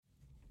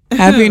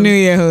Happy New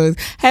Year, hoes.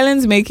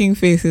 Helen's making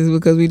faces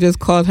because we just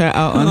called her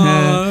out on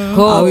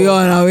her. Are we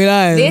on? Are we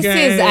live? This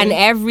is an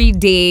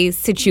everyday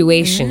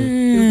situation.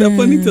 It's the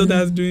ponytail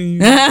that's doing you.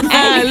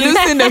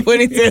 Loosen the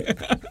ponytail.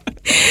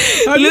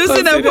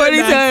 Loosen the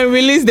ponytail and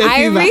release the fever.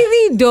 I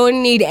really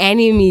don't need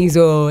enemies,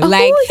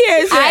 like who here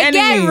is your I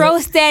enemy? get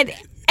roasted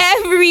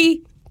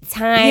every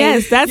time.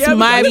 Yes, that's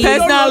my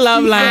personal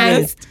love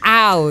language.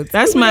 Out.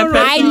 That's my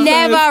personal. I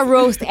never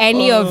roast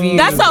any of you.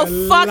 That's a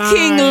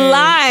fucking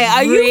lie.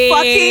 Are you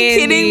fucking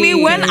kidding me?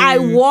 When I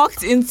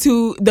walked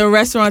into the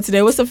restaurant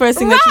today, what's the first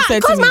thing that you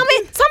said to me? Because, mommy,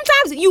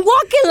 sometimes you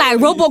walk in like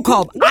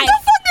Robocop. What the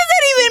fuck does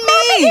that even mean?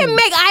 I didn't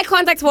make eye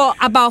contact for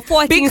about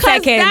 14 because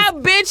seconds. That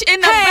bitch in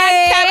the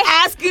back kept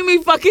asking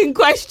me fucking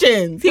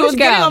questions. He was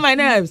getting on my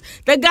nerves.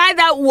 The guy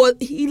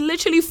he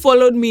literally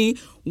followed me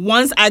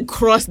once I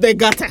crossed the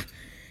gutter.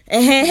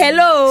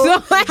 Hello. So,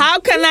 how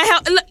can I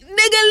help?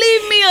 Nigga,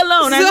 leave me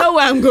alone. I know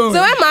where I'm going.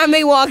 So when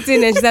mommy walked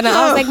in and she said,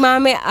 I was like,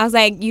 mommy,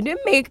 you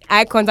didn't make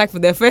eye contact for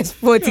the first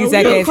 14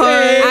 seconds.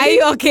 Okay? Are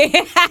you okay?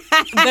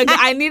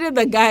 I needed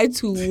the guy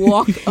to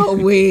walk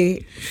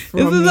away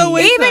from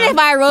me. Even if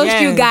I roast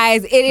you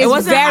guys, it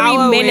is very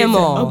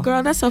minimal. Oh,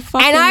 girl, that's a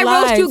fucking And I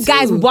lie roast you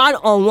guys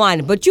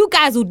one-on-one, but you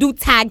guys will do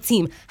tag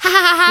team. Ha ha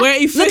ha ha. We're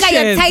efficient. Look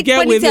at your tight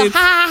Get with ponytail. it. Ha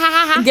ha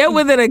ha ha. Get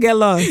with it or get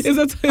lost. Get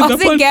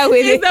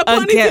with it. the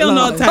ponytail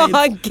not tight?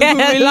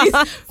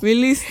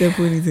 Release the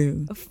ponytail.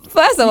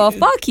 First of all,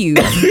 fuck you.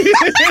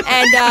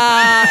 And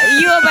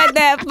you over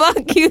there,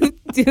 fuck you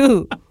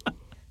too.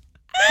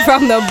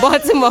 From the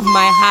bottom of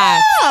my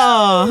heart.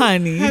 Oh,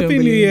 honey. Happy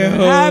New Year.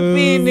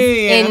 Happy New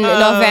Year. In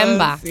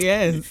November.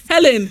 Yes.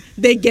 Helen,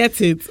 they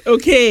get it.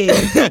 Okay. Now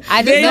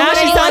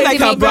she sounds like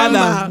her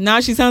brother. Now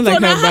she sounds like her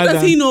brother. How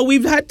does he know?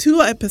 We've had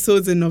 2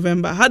 episodes in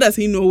November. How does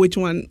he know which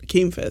one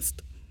came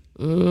first?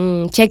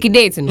 Check your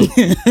dates. No? So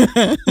he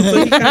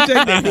can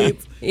check the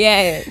dates.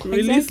 Yeah.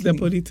 Release the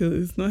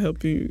ponytail. It's not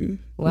helping you.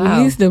 Wow.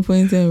 Release the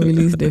ponytail and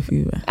release the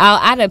fever. I'll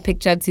add a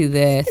picture to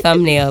the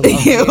thumbnail of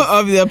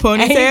the ponytail.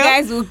 And you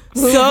guys will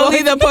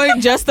solely the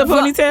ponytail, just the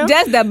ponytail,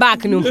 just the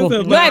back, no,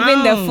 not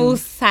even the full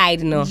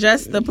side, no,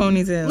 just the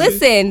ponytail.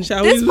 Listen,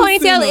 this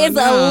ponytail is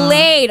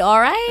laid,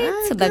 all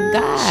right, to the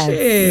gods.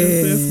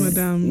 Yes,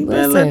 madam.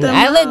 Listen,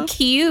 I look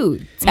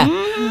cute.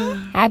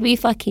 Happy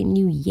fucking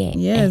New Year.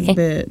 Yes,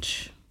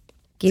 bitch.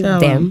 Give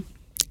them.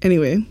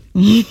 Anyway,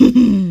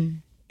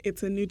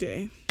 it's a new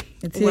day.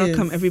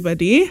 Welcome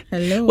everybody.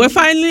 Hello. We're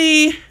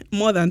finally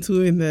more than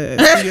 2 in the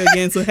studio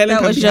again, so Helen that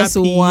can was be just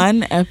happy.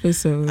 one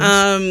episode.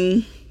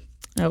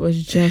 That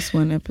was just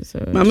one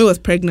episode. Mommy was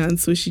pregnant,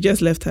 so she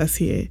just left us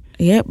here.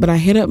 Yeah, but I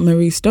hit up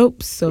Marie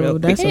Stopes, so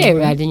that's I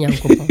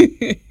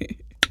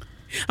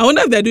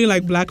wonder if they're doing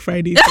like Black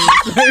Friday.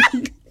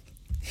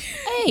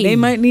 Hey. They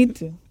might need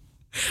to.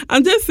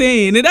 I'm just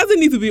saying, it doesn't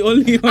need to be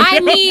only on. I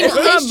mean, it's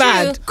not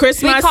bad. true.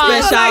 Christmas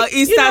special,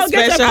 Easter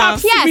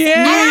special, yes, New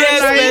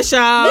Year special.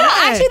 No,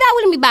 actually, that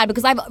wouldn't be bad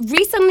because I've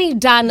recently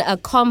done a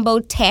combo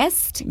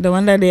test. The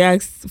one that they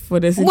asked for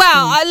the 16th.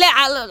 Well,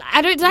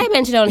 did I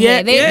mention it on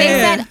here? They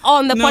said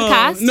on the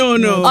podcast.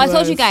 No. I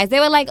told you guys. They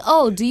were like,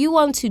 "Oh, do you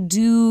want to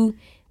do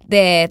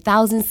the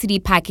 1,000 CD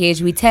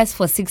package? We test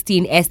for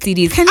 16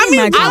 STDs." Can you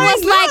imagine? I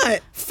was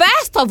like,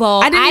 first of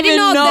all, I didn't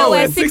know there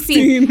were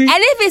 16. And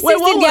if it's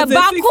 16, they're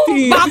baku.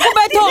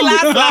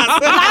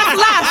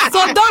 Last. So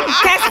don't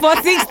test for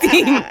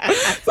 16.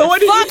 So what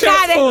did you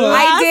test for?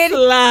 I did.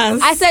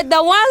 Last. I said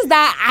the ones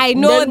that I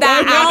know the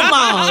that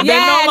normal.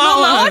 Yeah, the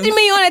normal. What do you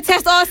mean you want to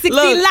test all 16?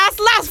 Look.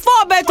 Last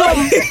 4 better.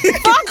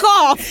 Fuck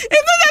off. Isn't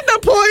that the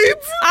point?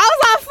 I was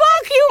like,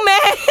 fuck you,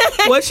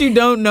 man. What you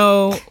don't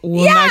know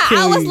will not kill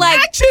you. I was like,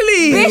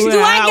 actually, bitch, do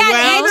I get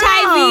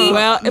HIV?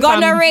 Well, if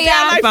gonorrhea,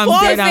 if I'm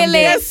dead, I'm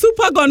dead. There's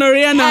super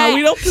gonorrhea now.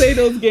 We don't play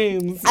those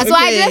games. So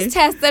I just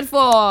tested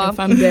for If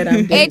I'm dead,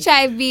 I'm dead.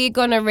 HIV,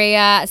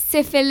 gonorrhea,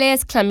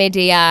 syphilis,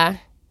 chlamydia.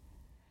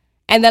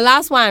 And the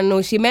last one,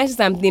 no, she mentioned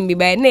something,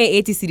 but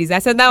 80 cities. I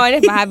said, that one,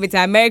 if I have it,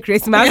 Merry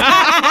Christmas.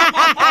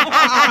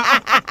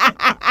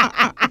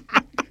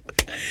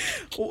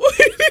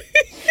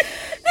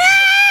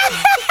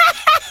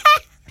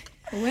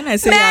 When I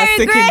say you're sick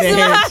in the head,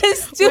 when I say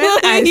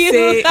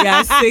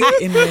you're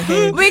sick in the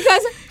head,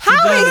 because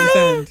how is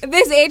understand.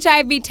 this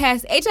HIV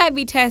test?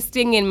 HIV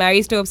testing in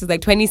Marie Stopes is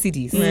like 20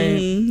 cities.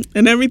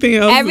 And everything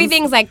else.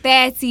 Everything's like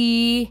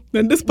 30.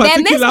 Then this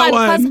particular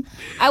one.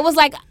 I was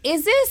like,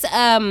 is this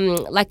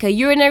like a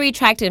urinary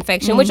tract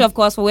infection, which of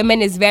course for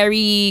women is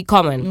very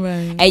common,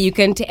 right? And you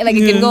can it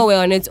can go away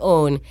on its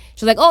own.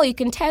 She's like, oh, you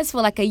can test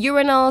for like a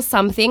urinal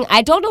something.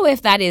 I don't know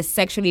if that is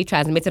sexually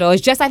transmitted or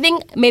it's just, I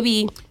think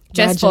maybe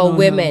just Vaginal for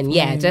women, health,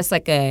 yeah, just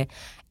like a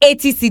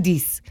 80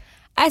 CDs.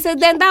 I said,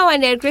 then that one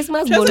there,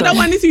 Christmas bonus. So that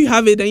one, if you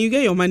have it, then you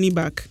get your money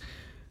back.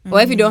 Or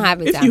if you don't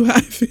have it, If you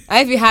have it.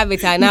 If you have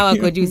it, now I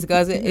could use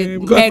because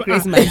Merry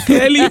Christmas.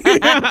 Clearly.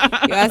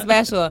 You are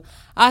special.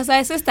 I was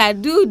like, sister,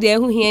 do there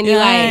who hear any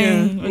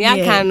line. Yeah,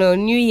 kind of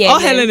New Year. All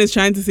Helen is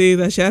trying to say is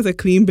that she has a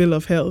clean bill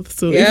of health.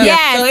 So Yeah.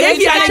 if So if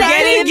you're you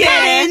trying to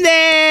get in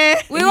there,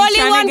 we only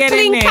trying to want get in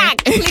clean there. cack.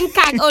 Clean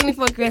cack only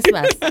for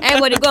Christmas.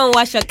 Everybody go and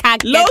wash your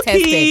cack. low Get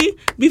tested. key,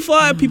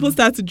 before people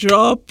start to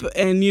drop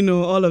and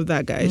all of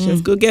that, guys,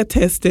 just go get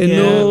tested. Yeah.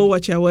 Know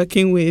what you're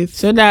working with.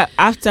 So that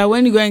after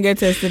when you go and get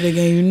tested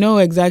again, you know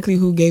exactly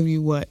who gave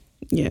you what.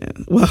 Yeah.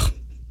 Well,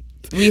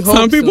 We hope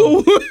some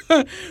people.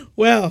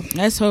 Well,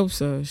 Let's hope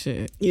so.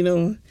 Shit.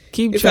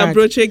 Keep it's track.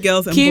 Abroche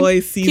girls and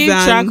boys season. Keep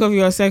track of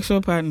your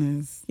sexual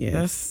partners. Yes.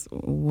 That's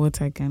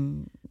what I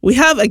can. We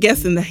have a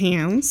guest in the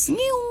hands.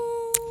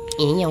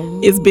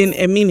 It's been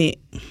a minute.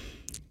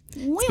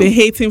 It's been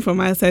hating from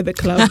outside the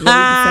club. We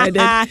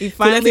decided He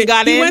finally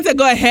got he in. went to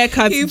go a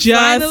haircut He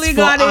just finally for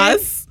got in.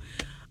 us.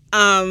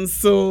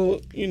 So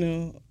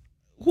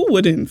who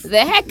wouldn't? The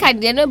haircut,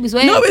 they know is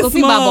when No, it's Kofi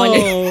small.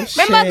 Babone.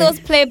 Shit. Remember those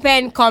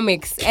playpen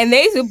comics? And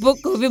they used to put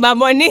Kofi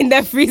Babone in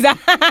the freezer. Was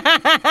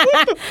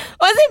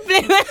it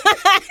playpen?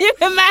 You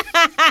remember?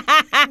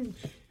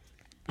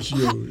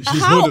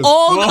 How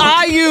old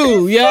are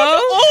you, yo?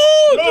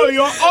 No,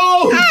 you're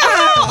old.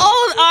 How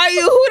old are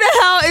you? Who the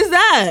hell is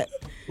that?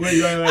 Wait,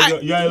 you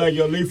are like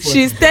your late 40s.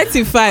 She's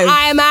 35.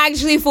 I'm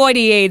actually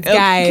 48,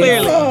 guys.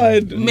 Clearly.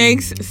 God.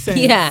 Makes sense.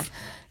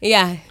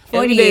 Yeah.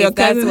 Every day 48, your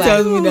that's cousin why.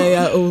 tells me that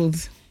you're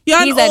old.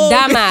 You're He's an a old,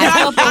 dumbass.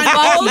 You're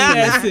an old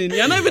person.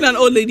 You're not even an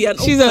old lady. An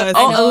She's old an person.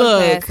 old- An old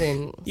look.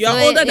 person. You're So,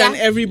 older than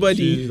yeah.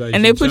 everybody.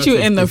 And they put you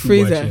in the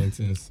freezer.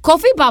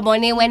 Kofi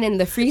Babone went in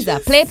the freezer.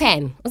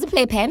 Playpen. Was it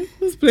playpen?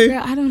 Let's play.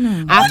 Girl, I don't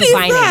know. I have What to is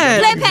find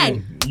that? it.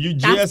 Playpen. You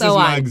That's GSS the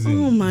one.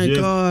 magazine. Oh my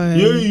God.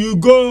 You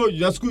go,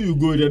 your school you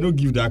go, they don't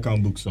give that kind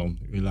of book some.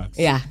 Relax.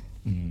 Yeah.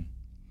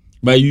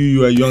 But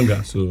you are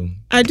younger, so.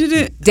 I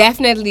didn't.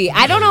 Definitely.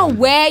 I don't know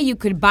where you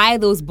could buy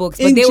those books,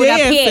 but In they would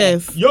appear.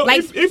 JSS. Yo,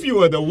 Like- if you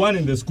were the one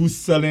in the school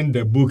selling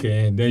the book,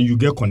 then you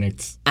get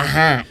connect.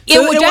 Uh-huh.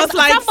 So It would it just was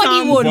like somebody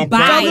some would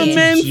buy it.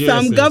 Government, Yes,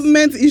 some yes.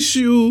 government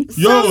issue.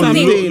 Yo,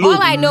 something.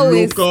 All I know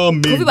is local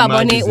made Kofi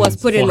Babone was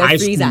magazines put in for the high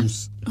freezer.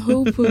 schools.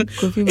 Who put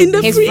Kofi In the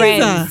Babone?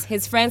 freezer.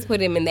 His friends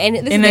put him in the, and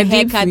this In is a the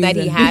deep haircut that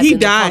he freezer. has Did he in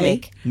the die?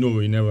 comic. No,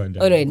 he never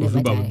died. Oh, no, he never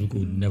Kofi died. Babone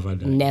could never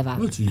die. Never.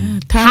 What you mean?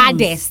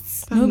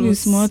 Hardest. No, be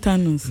small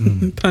Thanos.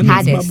 Thanos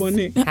Hardest.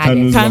 Babone.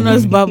 Hardest.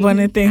 Thanos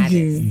Babone, thank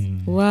Hardest. you.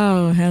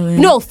 Wow, Helen.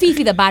 No,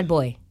 Fifi the bad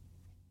boy.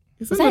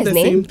 Is that that not his the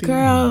name? same thing?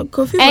 Girl,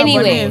 Kofi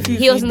Anyway, Babone and Fifi,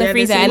 he was in the they're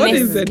freezer same. and What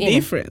then- is the you know.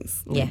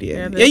 difference? Yeah.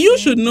 Yeah, you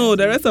should know.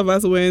 The rest of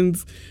us went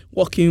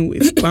walking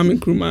with Kwame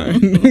Nkrumah.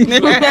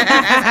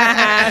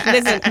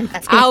 Listen,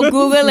 I'll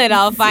Google it.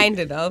 I'll find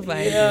it.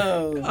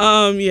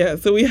 Yeah.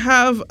 So we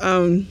have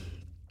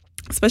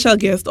special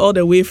guest all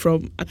the way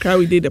from Accra.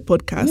 We did a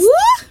podcast.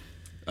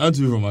 Aren't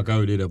you from Accra?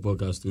 We did a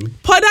podcast too.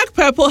 Podak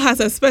Purple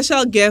has a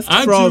special guest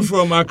Aren't you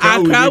from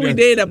Accra? We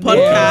did a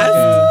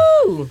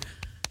podcast. Ooh.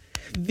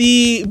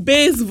 The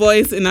bass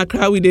voice in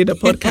Accra. We did a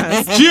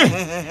podcast.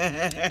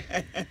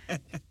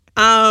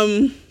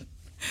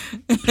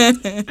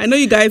 I know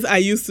you guys are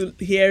used to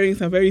hearing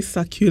some very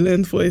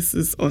succulent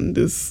voices on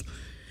this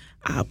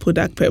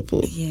Podak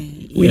Purple.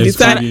 We Yes,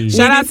 decided, Kofi.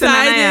 Shout out to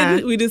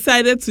Nana. we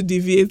decided to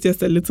deviate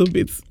just a little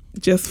bit,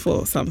 just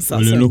for some Ole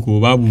salsa.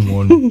 loko, babu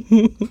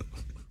mon.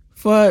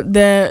 For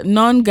the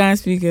non-Ghana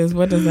speakers,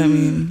 what does that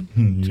mean?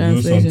 You know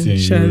Translation. something,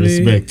 you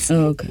Charlie. respect.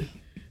 Oh, okay.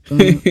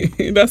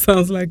 That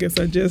sounds like a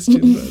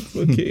suggestion,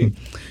 but okay.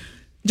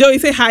 Joey,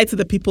 say hi to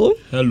the people.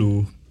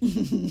 Hello.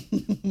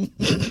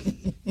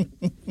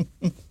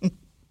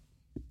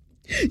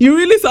 You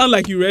really sound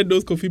like you read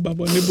those Kofi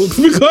Babone books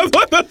because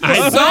what the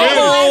I fuck?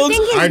 I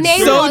think his I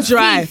name so was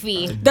dry.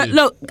 Fifi.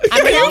 Look,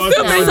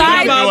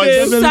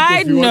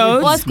 side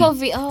note, Was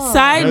Kofi? Oh.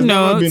 Side There's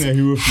never note, been a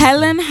hero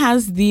Helen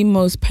has the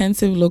most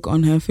pensive look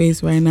on her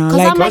face right now. 'Cause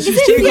I'm like, she's is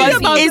this thinking Fifi?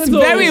 about It's it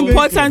very all.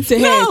 important to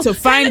her No, to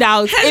find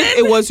out if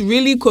it was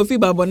really Kofi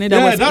Babone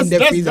that was in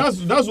the freezer.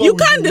 That's what You we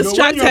can't do.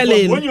 distract when you're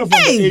Helen. From, when you're from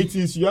Hey! the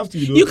 80s, you have to.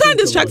 You can't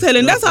distract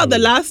Helen. That's how the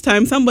last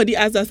time somebody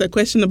asked us a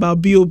question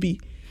about B.O.B.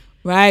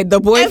 Right, the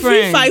boyfriend.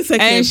 Every 5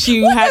 seconds. And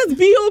she what had does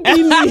B.O.B.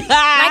 mean? Like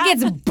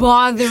it's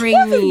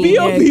bothering me.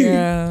 B.O.B.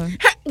 Yeah,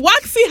 girl.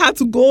 Waxy had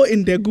to go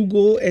in the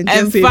Google and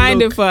And just say, find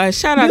look, it for her.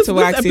 Shout out this, to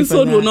this Waxy for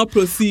episode that. will not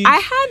proceed. I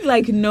had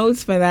like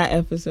notes for that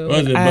episode.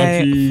 What's it, I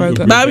Bachi-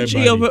 forgot.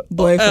 Babuchi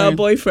Boyfriend.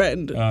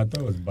 boyfriend.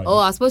 That was bad. Oh,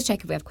 I was supposed to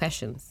check if we have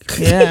questions.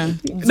 Yeah.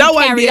 That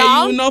one carry there, you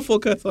on. will not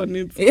focus on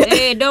it.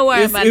 Hey, don't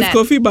worry It's about that.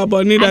 Kofi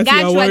Babone I that got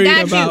you are you. I worried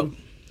got about.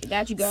 you.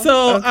 Got you, girl.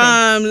 So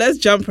Okay. let's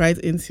jump right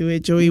into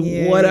it. Joey,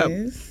 what up?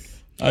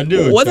 I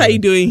do. What are you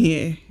doing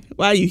here?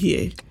 Why are you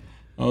here?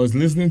 I was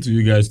listening to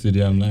you guys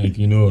today. I'm like,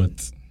 you know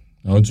what?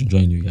 I want to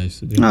join you guys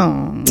today.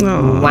 Oh,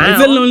 Wow.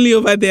 Is it lonely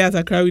over there at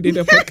Accra? We did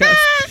a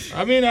podcast.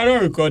 I mean, I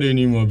don't record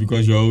anymore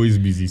because you're always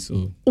busy.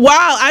 So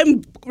Wow,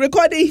 I'm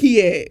recording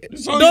here.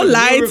 So Don't you're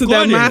lie to the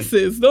recording.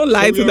 masses. Don't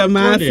lie So to the you're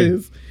recording.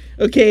 masses.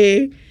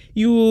 Okay.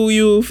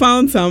 you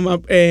found some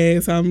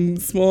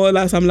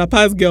small some La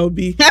Paz girl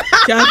be.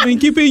 She has been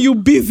keeping you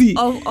busy.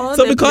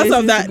 So because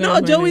of that,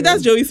 no, Joey,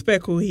 that's Joey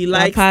Speckle. He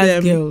likes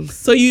them. Girls.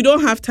 So you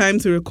don't have time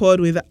to record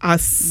with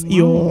us,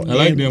 your I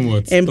like them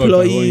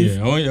employees.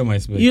 I want to hear my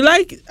specs. You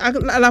like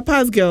La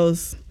Paz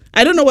girls?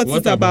 I don't know what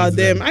it's about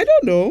them. I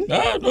don't know.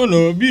 I don't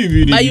know.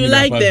 But you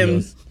like them.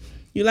 Girls.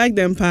 You like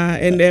them, pa,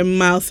 and them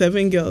Mile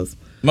 7 girls.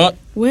 But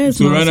where's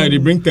so right now they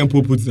bring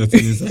Tempo puts that in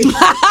inside.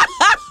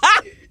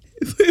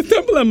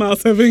 Temple and Mile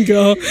 7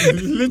 girl.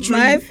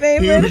 My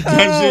favorite.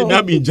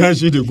 That be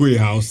Janshi to go your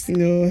house.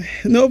 No,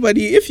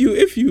 nobody. If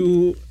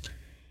you.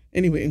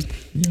 Anyway,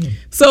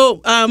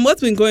 so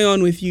what's been going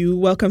on with you?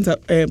 Welcome to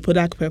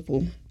Podak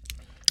Purple.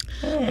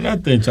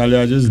 Nothing, Charlie.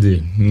 I just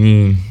did.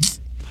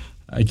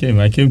 I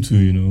came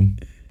to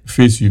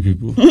face you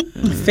people.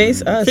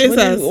 Face us. Face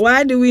us.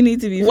 Why do we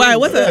need to be? Why?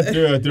 What's that?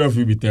 Three of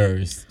you be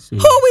terrorists. So.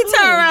 Who we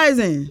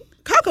terrorizing?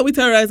 How can we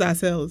terrorize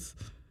ourselves?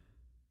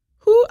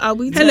 Who are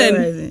we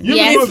terrorizing?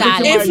 Yes,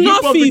 darling. It's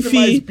not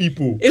Fifi.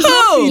 People. It's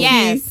not Fifi.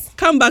 Yes.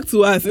 Come back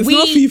to us. It's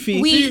not Fifi.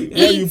 You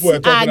people were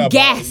talking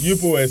about. You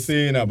people were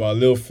saying about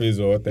Lil Fizz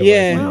or whatever.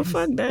 Yeah. Well,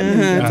 fuck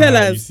that. Tell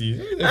us.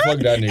 Fuck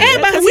that nigga. Hey,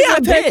 but we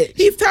are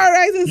he's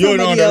terrorizing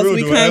somebody else.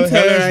 We can't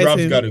terrorize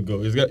rap's him. Gotta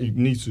go. You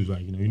need to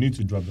you need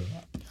to drop the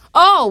rap.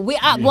 Oh, we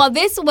are. Well,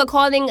 this we're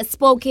calling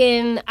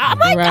spoken.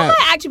 Am I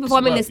actually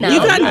performing this now? You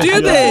can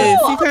do this.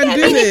 You can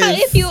do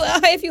this.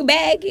 If you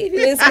beg, if you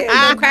insist,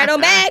 don't cry,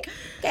 don't beg.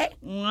 Okay.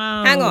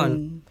 Wow. Hang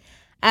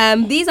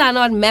on. These are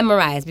not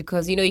memorized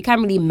because you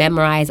can't really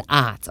memorize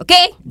art.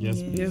 Okay.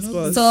 Yes,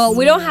 boss. So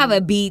we don't have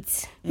a beat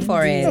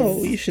for it.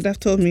 No, you should have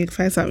told me to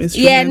find some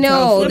instrumental. Yeah,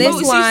 no,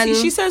 this one.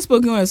 She said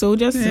spoken word, so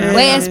just.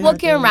 We're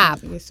spoken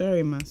rap. Okay,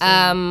 sorry, man.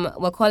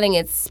 We're calling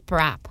it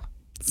sprap.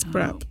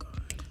 Sprap.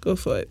 Go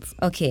for it.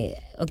 Okay.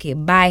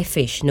 Buy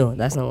fish. No,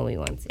 that's not what we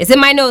want. It's in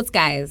my notes,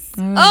 guys.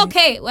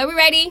 Okay, are we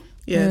ready?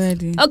 Yes.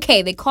 Ready.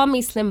 Okay, they call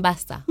me Slim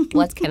Buster.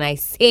 What can I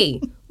say?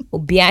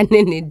 Obiane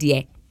ne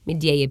die, me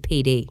die ye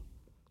payday.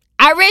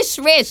 I rich,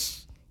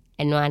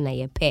 and no ana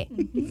ye pay.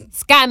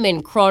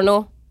 Scamming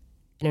chrono,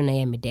 and no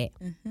ye me de.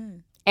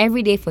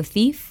 Every day for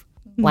thief,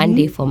 one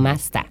day for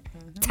master.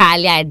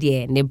 Taalia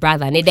die, ne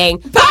brother, ne dang.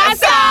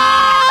 Pasa!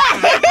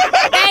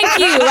 Thank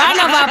you. Round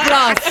of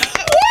applause.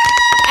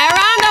 A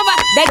round of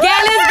the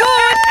girl is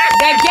good.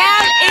 The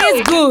girl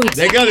is good.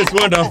 The girl is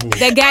wonderful.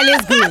 The girl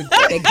is good.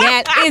 The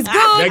girl is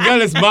good. The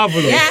girl is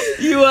marvelous. Yeah.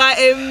 You are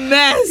a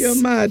mess.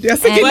 You're mad. You're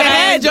sick in the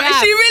head. She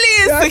really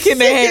is sick in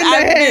the head.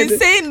 I've been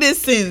saying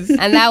this since.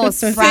 And that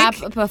was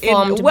Frap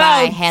performed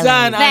well by Helen.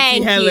 done,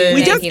 Thank Helen. you.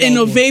 We just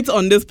innovate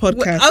on this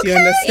podcast. You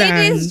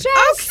understand? It is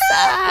just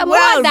more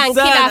Well than done,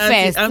 Killer Auntie.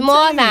 Fest. I'm More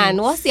telling than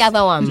you. what's the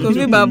other one? Because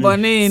we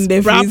babone in the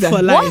Rap freezer.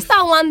 for life. What's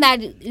that one that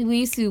we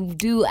used to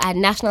do at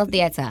National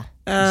Theatre?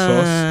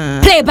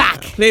 Sauce.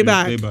 Playback.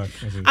 Playback.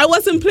 I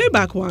was in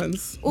playback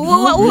once. Who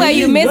are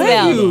you, Miss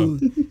Bell?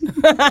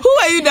 Who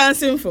are you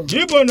dancing for? Do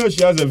you know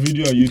she has a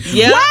video on YouTube?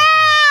 Yeah.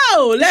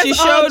 Wow! Let's She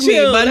all showed me,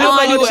 chill. but Let's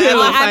nobody all will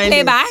chill. ever At find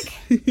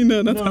Playback?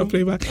 No, not our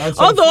playback. That's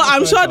Although what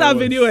I'm sure that I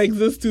was. video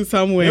exists too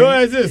somewhere.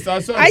 It exists. I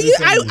saw it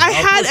recently. I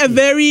had a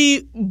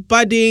very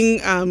budding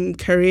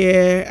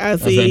career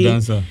as a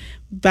dancer.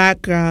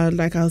 Background,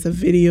 like I was a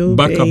video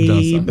Backup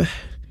babe. dancer.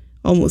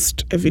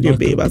 Almost a video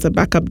babe. I was a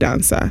backup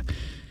dancer.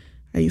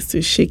 I used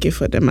to shake it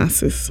for the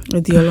masses.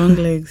 With your long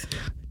legs.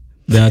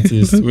 The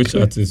artist. Which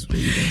artist were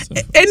you dancing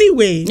for?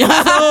 Anyway,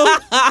 so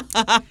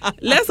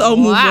let's all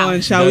move on,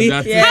 shall we?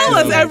 That's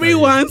How was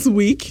everyone's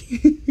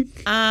week?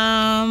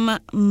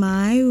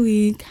 My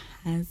week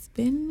has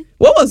been.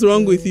 What was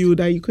wrong with you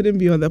that you couldn't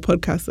be on the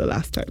podcast the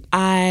last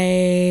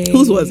time?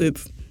 Whose was it?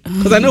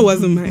 Because I know it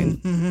wasn't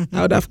mine.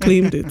 I would have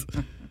claimed it.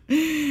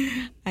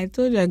 I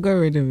told you I got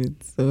rid of it.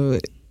 So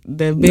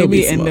the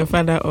baby and the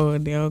father,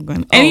 they're all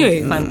gone.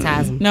 Anyway,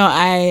 Phantasm. No,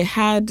 I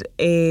had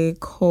a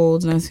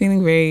cold and I was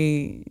feeling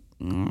very.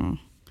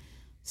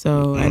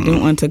 So I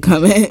didn't want to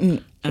come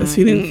in.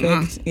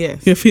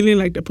 Yes. You're feeling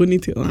like the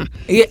ponytail.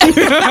 Yeah.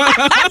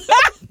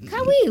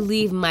 Can we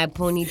leave my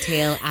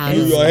ponytail out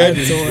Move of your head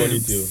in it? this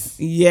ponytail.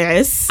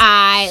 Yes.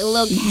 I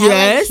look hella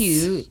Yes.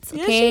 cute.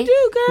 Yes, Okay? you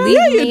do, girl. Leave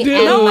Yeah, you me do.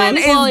 and No my one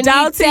is ponytail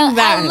doubting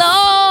that.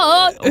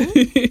 alone.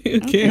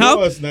 Okay, You know how?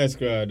 what's nice,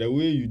 Clara? The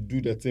way you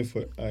do that thing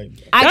for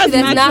Actually,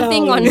 there's natural.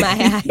 nothing on my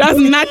eye. That's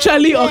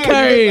naturally Like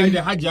occurring. the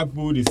hijack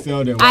people, they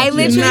sell them. I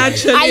literally,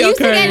 Naturally I used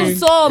to occurring. get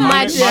so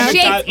much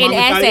shit in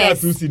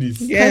SS. Two CDs.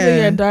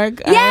 Your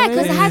dark Yeah,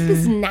 because I had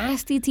this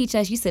nasty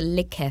teacher. She used to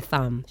lick her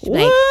thumb. She'd be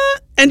like,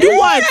 What? And do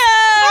what?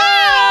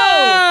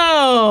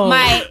 Oh.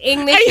 my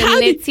English Hey, how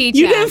lit did teacher.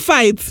 you didn't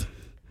fight?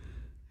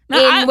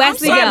 in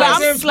Wesley sorry, but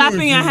Girls. I'm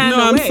slapping your hand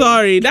No, I'm away.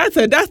 sorry. That's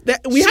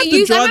we have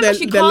to draw I remember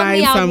she the called line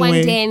me out somewhere.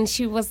 one day and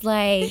she was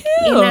like,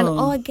 in an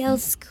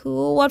all-girls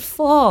school, what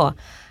for?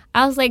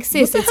 I was like,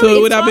 sis, So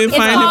it would have been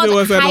fine if it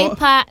was an all-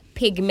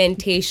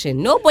 hyperpigmentation.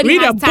 Nobody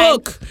Read has a time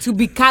book. to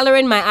be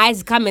coloring my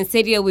eyes, come and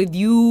sit here with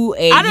you.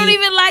 I don't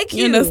even like You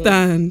you.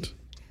 understand?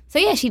 So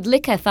yeah, she'd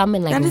lick her thumb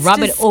and like That is rub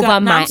it over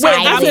disgusting. my I'm sorry,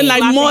 Wait, that's eyelid. in like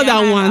slapping more your than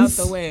hand out once.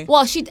 the way.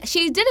 Well, she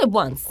did it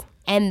once.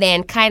 And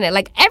then kind of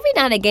like every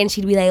now and again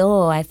she'd be like,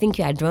 oh, I think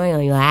you are drawing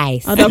on your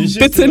eyes. I'd have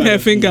bitten her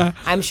finger.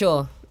 I'm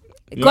sure.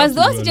 Because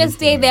those just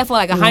stay there for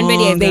like 100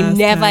 years. They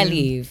never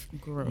leave.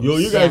 Gross. Yo,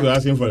 you guys were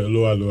asking for the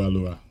lower,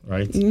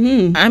 right?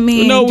 Mm-hmm. I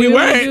mean, no, we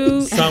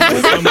weren't.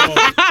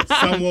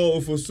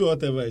 Samuel Obofuo,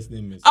 whatever his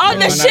name is. Oh,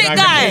 the shit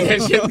guy.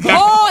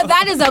 Oh,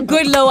 that is a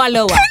good lower.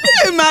 Can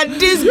you imagine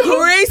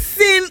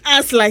disgracing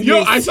us like yo,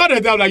 this? I saw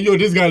that. I'm like, yo,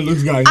 this guy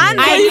looks Ghanaian. I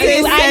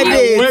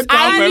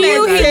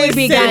knew he would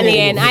be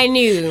Ghanaian. I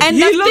knew. And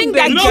the thing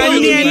that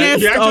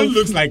he actually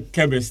looks like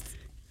chemist.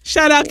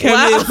 Shout out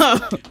Kevin,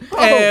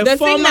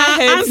 former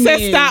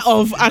ancestor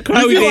of Accra.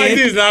 Why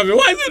is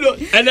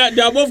it? And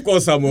they're both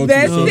called Samuel.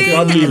 The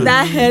thing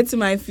that hurt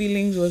my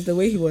feelings was the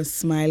way he was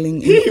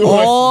smiling.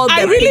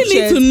 I really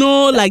need to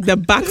know like the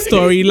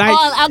backstory. Like,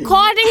 well,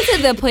 according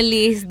to the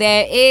police,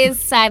 there is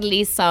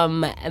sadly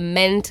some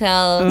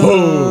mental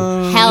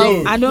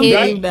health. I don't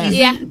believe that.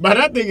 Yeah, but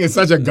that thing is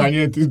such a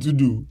Ghanaian thing to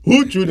do.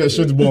 Who threw the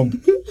shit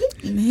bomb?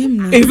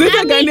 Is it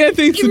a Ghanaian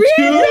thing to do?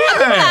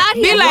 Yeah.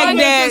 Be like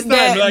the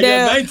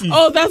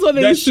that's what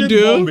they used to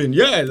do. Bombing.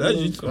 Yeah, that's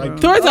just like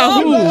throw it at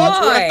who?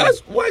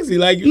 Why is it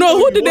like? No,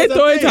 who did they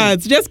throw it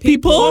at? Just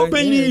people,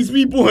 companies,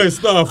 people and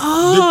stuff.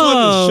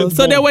 Oh,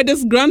 so they were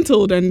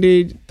disgruntled and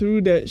they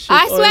threw that shit.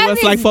 I swear, it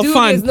was like for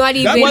fun. Not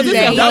even that wasn't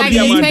there. a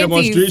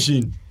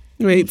demonstration.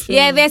 Wait.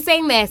 Yeah, they're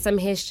saying there's some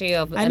history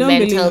of a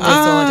mental disorder.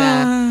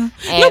 And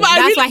but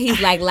that's why he's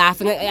like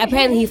laughing.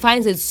 Apparently, he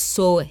finds it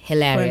so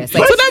hilarious.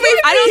 Like, so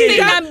I don't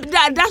think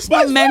that's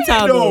not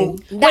mental though.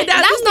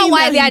 That's not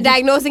why they are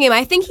diagnosing him.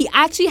 I think he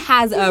actually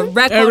has a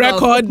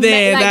record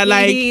there that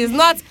like he's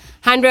not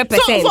 100%.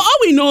 So for all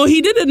we know,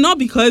 he did it not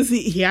because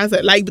he has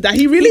it, like that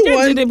he really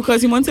did it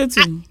because he wanted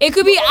to. It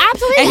could be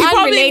absolutely and he unrelated.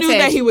 probably knew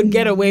that he would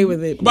get away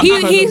with it.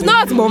 He's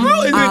not, mom.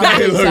 How is it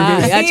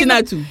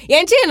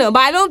that but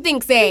I don't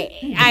think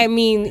I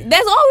mean,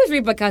 there's always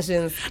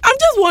repercussions. I'm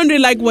just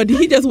wondering, like, what did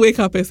he just wake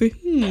up and say,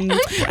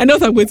 I know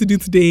what I'm going to do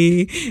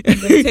today?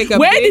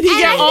 Where did he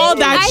get all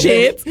that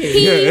shit?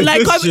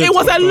 Like, because it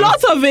was a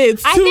lot of it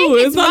too.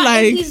 It's not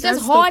like he's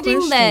just hoarding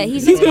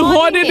he's been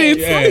hoarding it.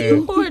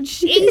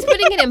 He's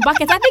putting it in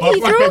buckets. I think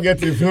he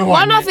threw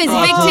one of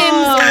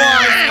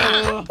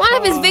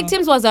his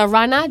victims was a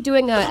runner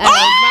doing a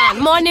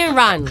morning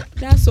run.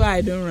 That's why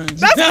I don't run.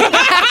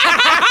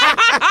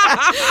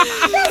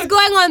 What's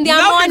going on there?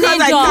 Not morning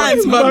because jog. I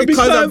can't, but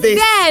because of this.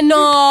 There,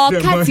 no,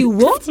 Cathy,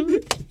 what?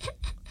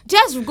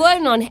 Just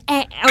going on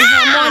a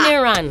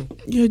morning run.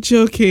 You're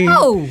joking.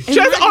 Oh,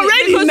 just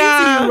already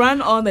now. You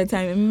run all the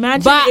time.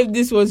 Imagine if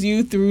this was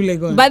you through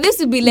Lagos. But this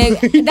would be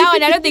like that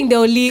one. I don't think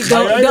they'll leave. They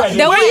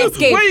won't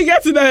escape. When you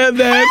get to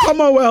the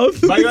Commonwealth.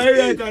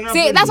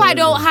 See, that's why I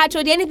don't hard to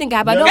anything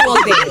guy, but I don't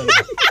walk there.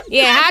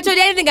 Yeah, hard to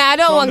anything guy, I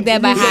don't walk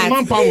there by hand.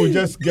 Manpower will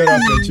just get up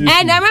and chase.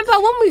 And I remember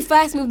when we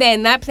first moved there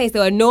in that place,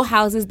 there were no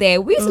houses there.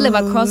 We used to live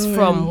across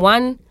from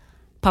one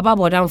Papa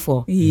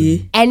Bodanfo. Yeah.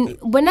 And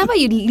whenever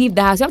you leave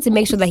the house, you have to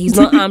make sure that he's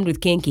not armed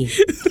with kinky.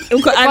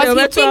 Because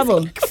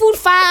food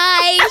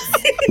fights.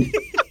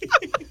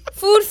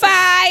 Food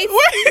fights.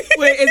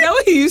 Wait, is that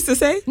what he used to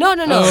say? No.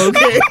 Oh,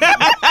 okay.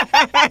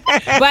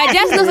 But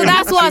just know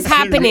that's what's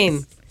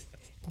happening.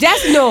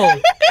 Just know.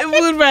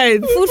 Food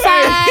fights. Food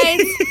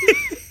fights.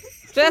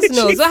 Just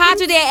know. So how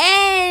today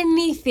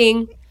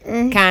anything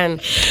can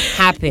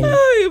happen.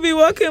 Oh, you'll be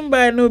walking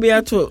by no be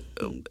at all.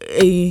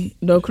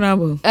 No.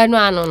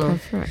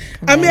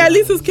 I mean, at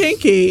least it's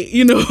kinky,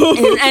 you know.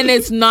 and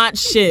it's not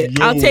shit.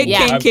 I'll take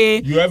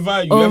kinky. You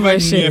ever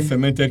near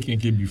fermented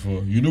kinky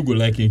before? You don't go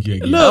like kinky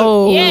again.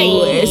 No,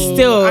 it's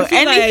still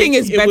anything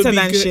is better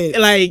than shit.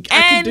 Like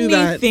I could do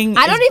that.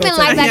 I don't even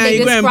like that they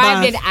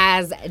described it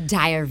as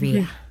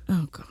diarrhea.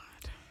 Oh God.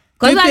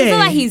 Because I feel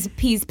like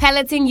he's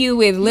pelleting you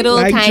with little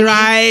like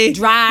tiny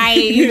dry,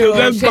 you know,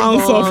 just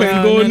bounce off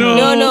and go.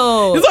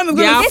 No. This one is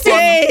gonna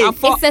stay.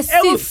 It's a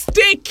it will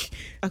stick.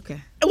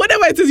 Okay.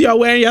 Whatever it is you're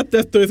wearing, you have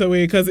to throw it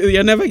away because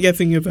you're never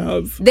getting it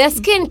out. The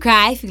skin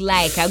cry if you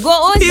like. Go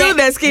on. Peel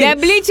the skin. The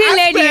bleaching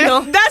lady, you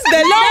know. That's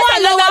the lower.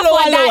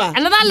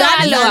 Another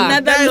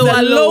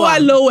lower.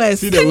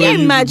 Lowest. See, Can you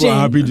imagine? People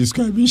are happy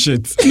describing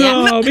shit.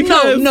 No,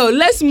 because no.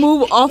 Let's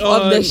move off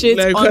of the shit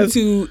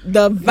onto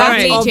the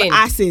vat of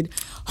acid.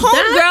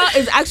 Homegirl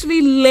is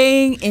actually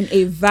laying in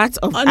a vat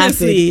of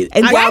acid.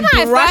 And when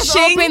I first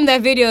opened the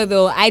video,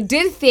 though, I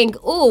did think,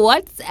 oh,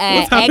 what's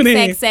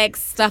XXX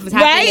stuff is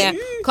happening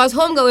here? Because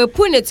homegirl will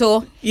put it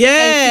in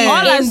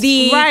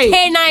the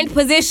canine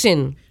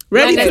position.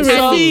 Ready to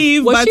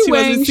receive, but she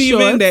was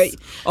receiving that.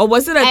 Or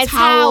was it a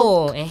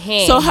towel?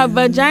 So her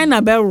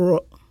vagina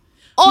bell.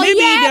 Oh, maybe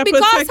yeah,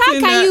 because how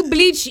can you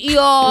bleach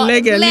your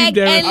leg and leave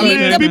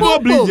the people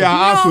bleach their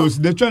assholes.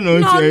 They're trying to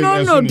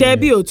No,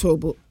 Debbie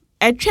Otobo.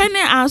 A training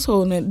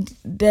asshole,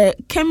 the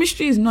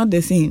chemistry is not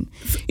the same.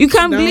 You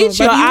can bleach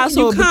your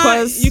asshole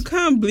because you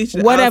can't bleach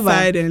the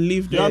outside and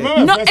leave the.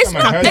 No, it's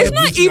not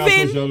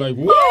even. Like,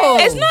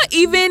 it's not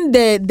even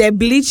the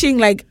bleaching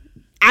like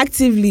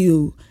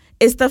actively.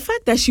 It's the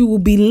fact that she will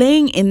be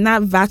laying in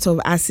that vat of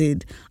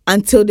acid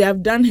until they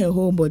have done her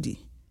whole body.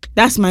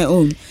 That's my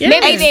own. Yeah.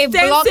 Maybe they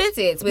blocked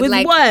it with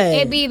like what?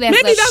 maybe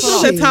Maybe that's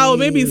not a towel.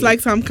 Maybe it's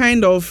like some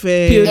kind of.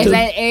 It's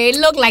like, it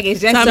looked like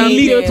it's just some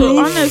something.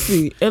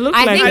 Honestly, it looked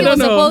I like think it was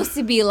know. supposed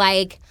to be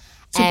like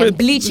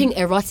bleaching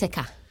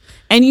erotica.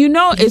 And you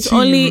know, it's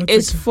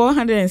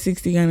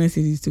 460 Ghana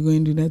cedis to go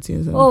and do that to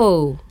yourself.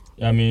 Oh,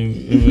 I mean,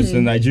 it was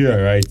in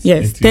Nigeria, right?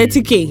 Yes,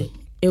 30K.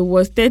 It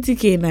was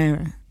 30K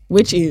naira,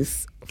 which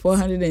is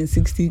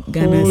 460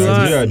 Ghana cedis.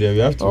 Nigeria, there we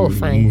have to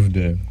remove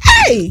them.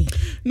 Hey,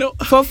 no,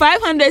 for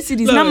 500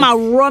 cedis, not my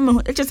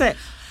rum. It's just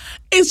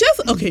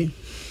okay.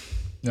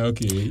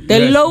 Okay. The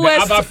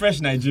lowest. The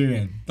Fresh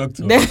Nigerian. Talk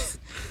to us.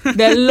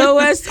 The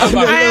lowest.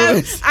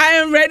 I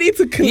am ready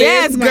to claim.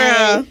 Yes,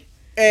 girl.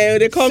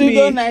 They call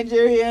Pseudo me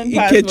Nigerian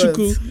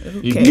Ikechuku.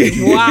 Okay.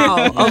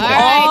 Wow. Of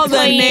all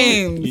the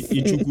names.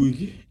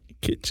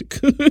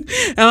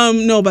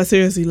 No, but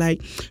seriously,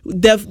 like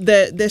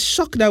the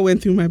shock that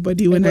went through my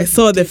body when I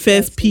saw the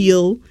first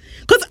peel.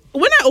 Because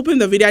when I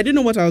opened the video, I didn't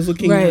know what I was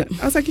looking at.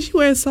 I was like, is she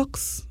wearing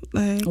socks?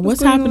 Like,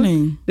 what's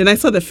happening? Then I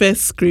saw the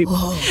first script.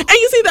 And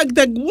you see,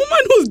 the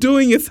woman who's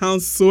doing it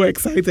sounds so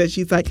excited.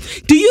 She's like,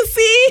 do you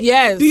see?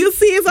 Yes. Do you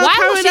see? It's all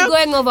why was she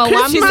going over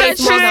one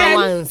place more than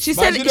once? She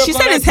said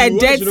it's her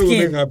dead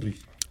skin.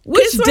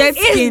 Which dead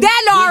skin? It's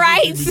dead, all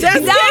right.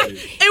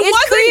 It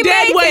wasn't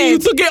dead when you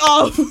took it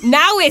off.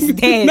 Now it's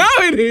dead. Now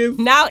it is.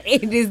 Now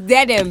it is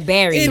dead and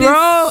buried.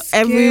 Throw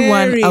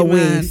everyone away.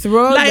 Man.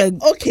 Throw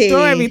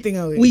everything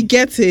away. We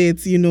get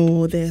it. You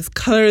know, there's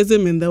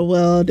colorism in the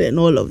world and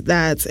all of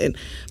that.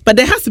 But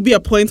there has to be a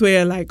point where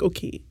you're like,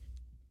 okay,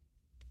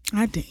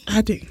 I think.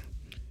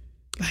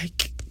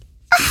 Like,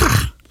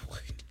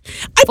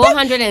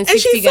 460 and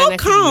she's so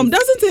calm.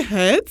 Doesn't it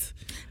hurt?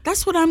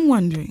 That's what I'm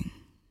wondering.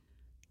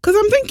 Because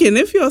I'm thinking,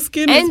 if your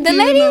skin and the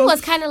lady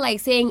was kind of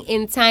like saying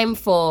in time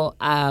for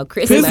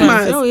Christmas.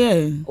 Oh,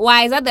 yeah.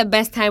 Why is that the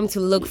best time to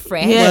look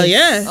fresh? Yes. Well,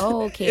 yeah.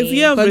 Oh, okay.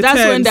 Because that's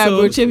when the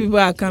Abroche people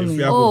are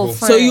coming. Oh,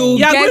 so you're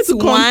going to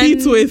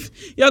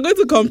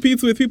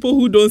compete with people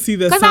who don't see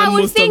the sun. Because I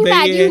would most think of the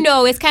that, year.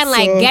 It's kind of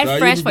like get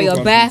fresh for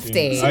your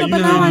birthday.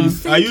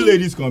 Are you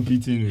ladies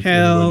competing with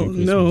hell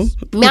no.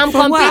 I'm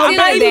competing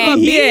with them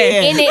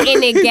in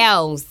the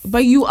girls.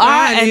 But you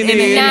are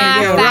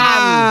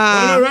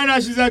Nah, right now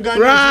she's a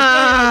Ghanaian.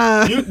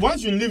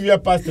 Once you leave here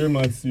past 3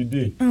 months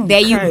today. There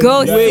you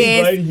go,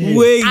 sis.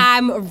 Wait.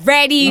 I'm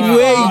ready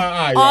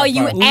for all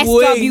you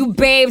SW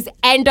babes,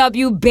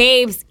 NW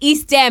babes,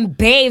 Eastern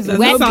babes,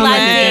 West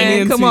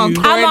London. Come on,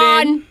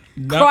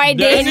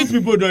 Croydon,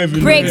 people don't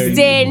even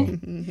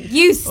Brixton,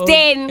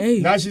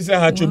 Houston. Now she said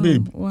Hacho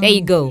babe. There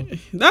you go.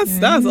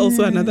 That's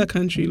also another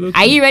country. Look.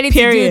 Are you ready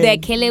to do the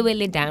Kele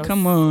Willy dance?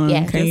 Come on.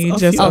 Yeah. Can you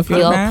just off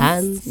your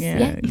pants?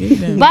 Yeah.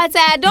 But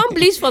don't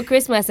bleach for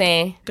Christmas,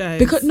 eh? Guys,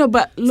 because look,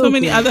 so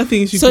many other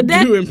things you could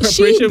do in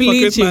preparation for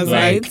Christmas,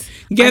 right?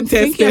 Get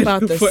tested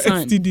about the for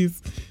sun.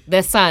 STDs.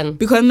 The sun.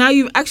 Because now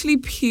you've actually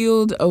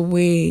peeled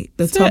away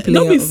the top layer.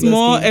 Don't be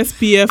small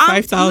SPF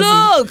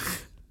 5000.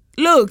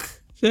 Look.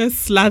 Just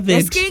slathered.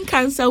 The skin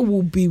cancer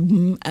will be.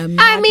 I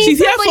mean, she's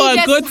here for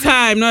a good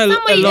time, not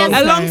a long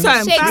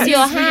time. Shakes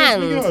your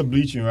hand. Speaking of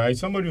bleaching, right?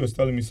 Somebody was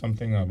telling me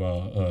something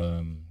about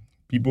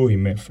people he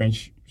met,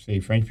 French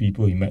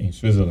people he met in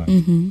Switzerland.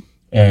 Mm-hmm.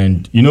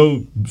 And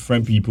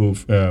French people,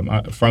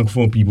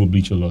 Francophone people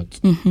bleach a lot.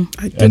 Mm-hmm.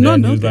 I did not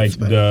know that. Like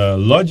the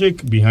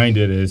logic behind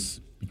it is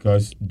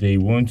because they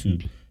want to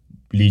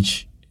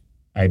bleach.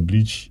 I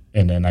bleach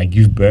and then I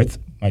give birth.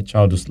 My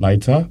child is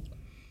lighter.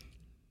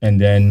 And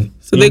then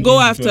they go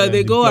after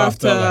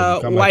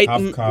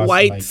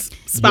white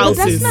spouses. But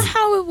that's not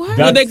how it works.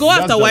 They go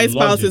after white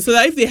spouses. So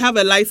that if they have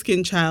a light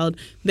skinned child,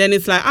 then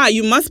it's like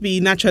you must be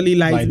naturally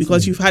light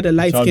because you've had a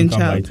light skinned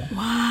child.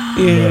 Wow.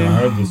 Yeah. I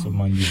heard this on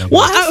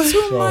That's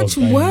too much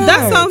work.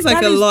 That sounds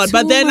like a lot,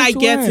 but then I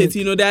get it.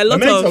 There are a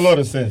lot of. It makes a lot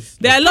of sense.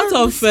 There are a lot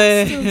of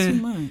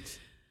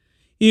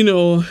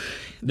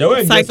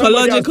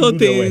psychological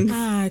things.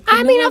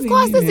 I mean, of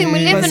course, listen, we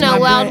live in a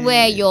world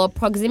where your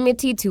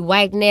proximity to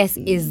whiteness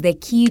is the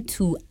key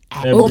to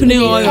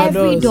opening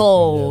every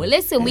door.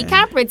 Listen, we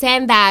can't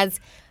pretend that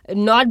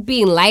not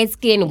being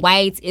light-skinned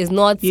white is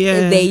not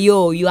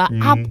you are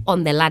up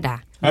on the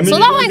ladder. I mean, so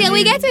that one,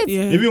 we get it.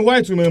 Yeah. Even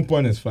white women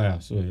porn is fire,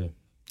 so yeah,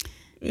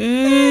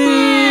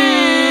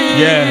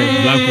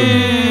 black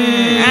women.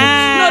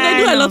 They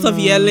do a lot of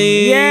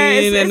yelling,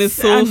 and it's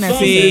so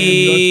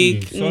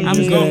fake. I'm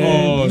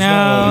good.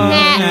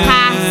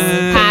 Pass.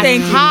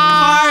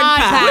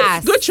 Hard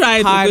pass. Good try.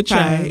 A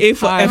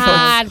for effort.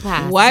 Hard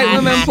pass. White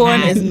women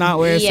porn is not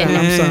where it's at.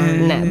 I'm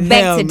sorry.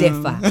 Beg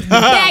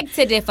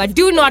to differ.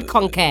 Do not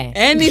concur.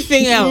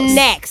 Anything else?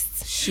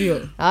 Next.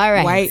 Sure. All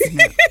right. White.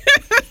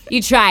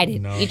 You tried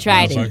it. You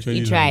tried it.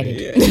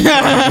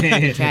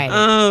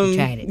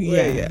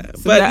 Yeah.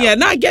 But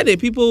I get it.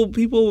 People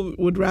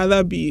would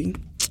rather be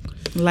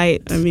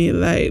Light. I mean,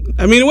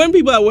 when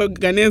people are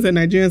Ghanaians and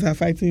Nigerians are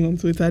fighting on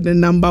Twitter, the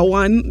number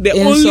one, the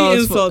only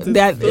insult is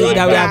that we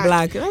are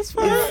black. That's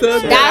fine.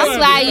 That's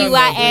why you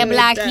are a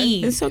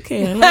blackie. It's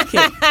okay. I like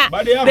it.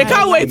 But they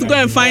can't wait to go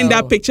and find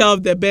that picture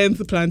of the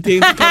Benz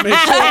plantain to come and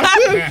show.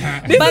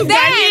 But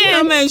then,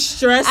 come and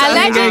stress.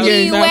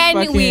 allegedly,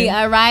 when we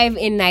arrive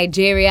in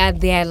Nigeria,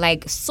 they're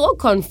like so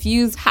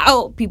confused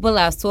how people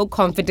are so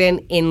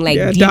confident in like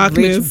deep,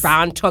 darkness. rich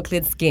brown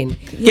chocolate skin.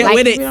 Get like,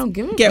 with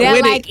it.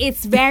 They're like,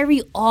 it's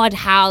very odd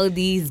how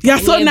these You're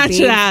so Ghanaian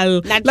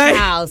natural. babes,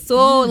 natural,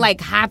 so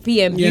like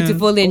happy and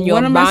beautiful in your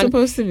What am brown. I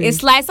supposed to be?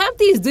 It's like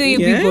something's doing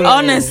you people.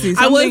 Honestly,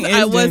 I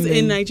was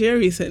in Nigeria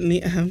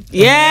recently.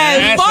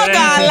 Yes,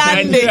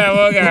 Bogalandi.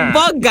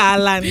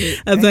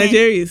 I was in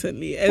Nigeria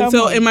recently, and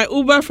in my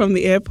Uber from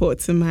the airport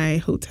to my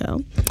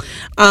hotel,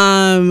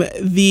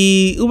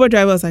 the Uber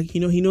driver was like, he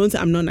knows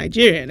I'm not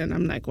Nigerian, and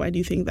I'm like, why do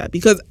you think that?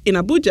 Because in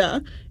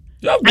Abuja,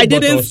 I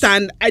didn't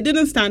stand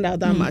out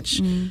that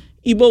much.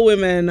 Igbo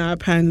women are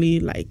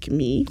apparently like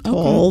me,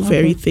 tall,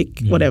 very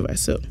thick, whatever.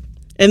 So,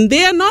 and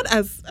they are not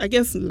as, I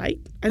guess, light.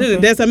 I don't know.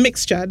 There's a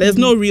mixture. There's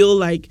no real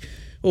like,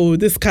 oh,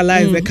 this color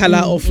is the color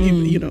of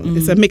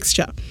it's a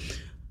mixture.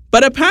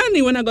 But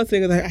apparently, when I got to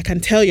Lagos, I can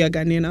tell you're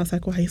Ghanaian. I was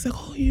like, why? He's like,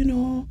 oh,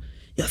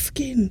 your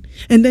skin,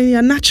 and then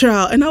you're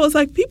natural. And I was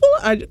like, people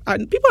are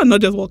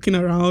not just walking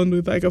around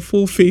with like a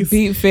full face,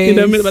 deep face, in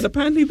the middle, but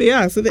apparently they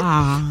are. So,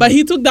 but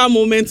he took that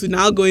moment to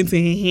now go into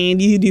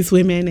these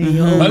women and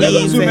but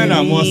Lagos women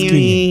are more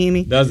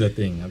skinny. That's the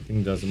thing. I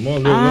think that's more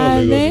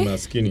Lagos women are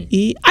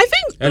skinny. I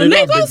think and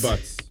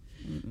Lagos.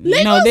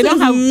 No, they don't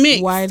have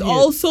mixed wide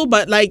also,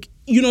 but like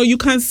you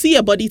can see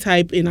a body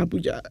type in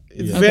Abuja.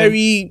 It's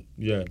very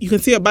you can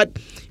see it, but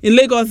in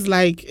Lagos,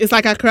 it's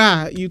like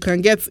Accra. You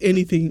can get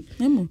anything.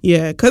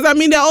 Yeah, because I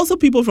mean there are also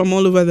people from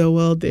all over the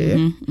world there.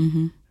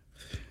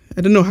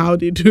 I don't know how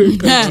they do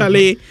it.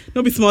 Charlie,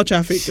 not be small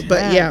traffic,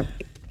 but yeah.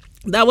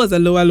 That was a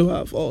lower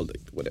of all the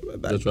whatever.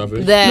 The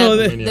traffic?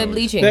 The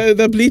bleaching.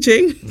 The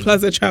bleaching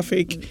plus the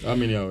traffic. How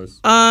many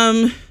hours?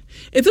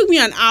 It took me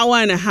an hour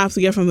and a half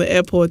to get from the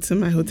airport to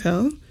my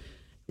hotel.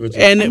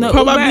 And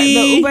probably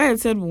the Uber had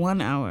said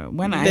 1 hour.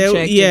 When I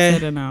checked, it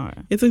said an hour.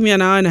 It took me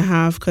an hour and a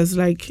half because,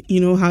 how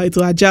it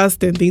will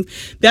adjust and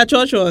things. Their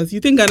churros.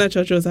 You think Ghana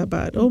churros are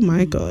bad? Oh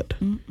my God!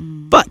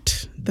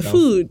 But the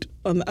food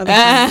on the other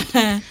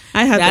hand,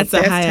 I had the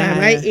best time.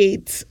 I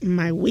ate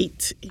my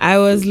weight. I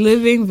was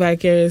living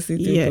vicariously.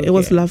 Yeah, it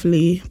was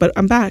lovely. But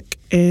I'm back,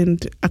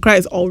 and Accra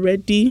is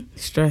already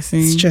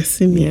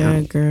stressing me out.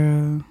 Yeah,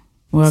 girl.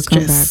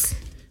 Welcome back.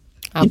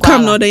 You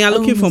come now, then you're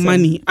looking for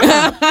money.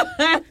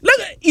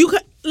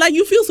 Look,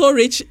 you feel so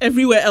rich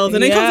everywhere else,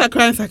 and then it comes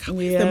Accra, it's like,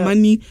 where's the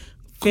money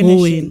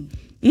going?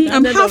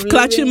 I'm half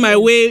clutching my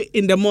way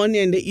in the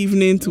morning and the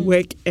evening to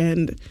work,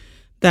 and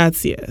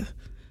that's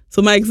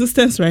So my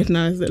existence right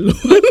now is a low.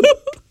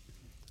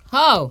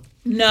 Oh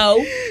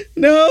no.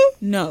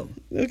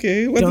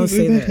 Okay, don't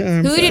say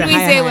that. Who did we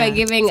say we're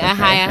giving a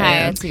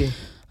higher to?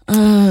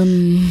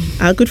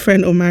 Our good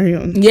friend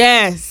Omarion.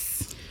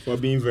 Yes. For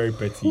being very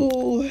petty.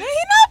 Oh, he's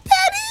not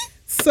petty.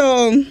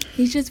 So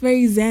he's just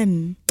very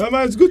zen.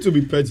 Mama, it's good to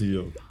be petty,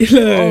 yo.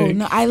 Oh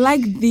no, I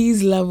like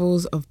these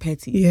levels of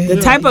petty. Yeah. The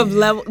type of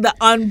level, the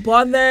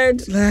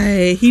unbothered.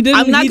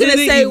 I'm not gonna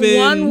say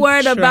one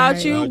word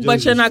about you,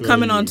 but you're not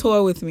coming on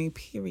tour with me.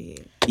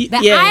 Period. The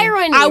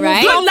irony, I will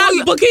right?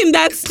 not booking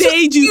that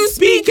stage you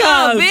speak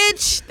of,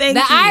 bitch. Thank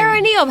you. The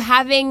irony of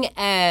having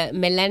a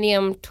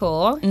Millennium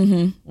Tour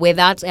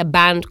without a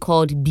band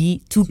called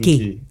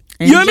B2K.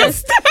 You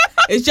understand?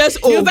 It's just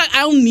he was like,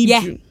 I don't need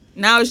you.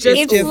 Now it's just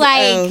he really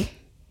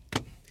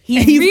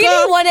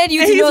wanted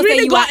you to know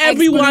that you are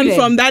everyone excluded.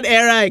 from that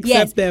era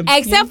except them.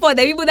 Except for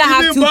the people that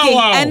have 2K.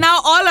 And now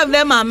all of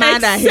them are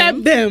mad at him.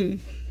 Except them.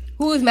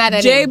 Who is mad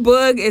at J him?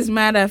 Boog is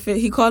mad at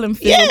He called him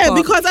Fizzle Pop. Yeah,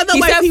 because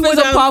otherwise he said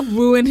Fizzle Pop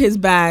ruined his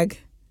bag.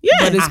 Yeah,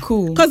 but it's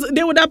cool because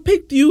they would have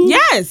picked you.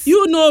 Yes,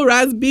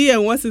 Raspy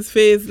and what's his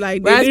face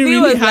like. They Raspy didn't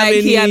really was have like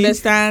any... he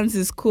understands.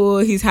 It's cool.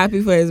 He's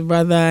happy for his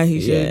brother.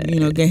 He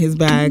should get his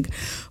bag.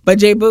 But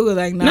J Boog was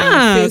like,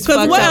 nah,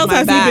 because what else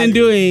has he been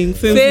doing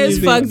since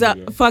Fizz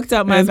fucked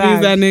up my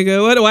bag. That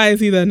nigga. Why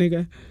is he that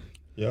nigga?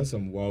 He has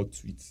some wild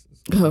tweets.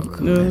 Oh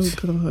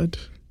God.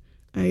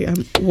 I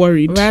am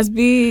worried.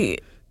 Raspy.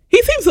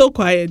 He seems so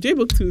quiet. J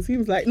Boog too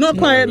seems like not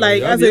quiet.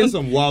 Like as in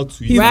some wild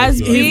tweets.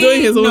 He's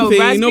doing his own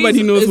thing.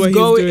 Nobody knows what he's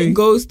doing. He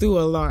goes through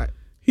a lot.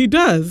 He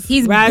does.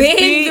 He's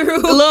been through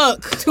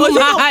too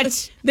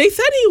much. They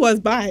said he was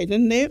bi,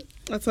 didn't they?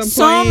 At some point,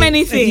 so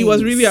many things. He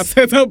was really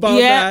upset about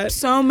that.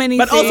 So many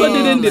but things. But also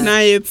didn't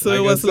deny it. So it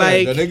was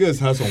like the niggas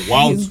has some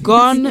wild. He's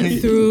gone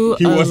through.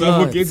 He was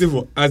advocating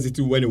for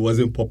attitude when it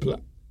wasn't popular.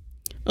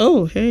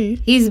 Oh, hey.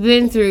 He's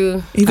been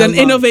through. He's an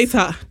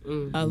innovator.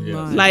 A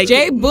lot. Like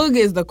J Boog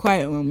is the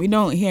quiet one. We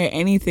don't hear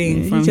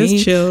anything from him. He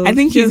just chills. I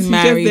think he's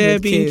married there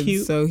with being kids,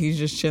 cute. so he's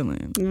just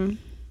chilling. Yeah.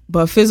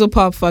 But Fizzle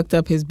Pop fucked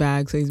up his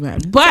bag, so he's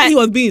mad. But he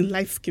was being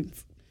light skinned.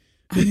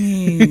 I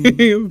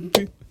mean,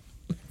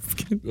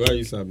 why are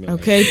you sad, man?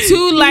 Okay,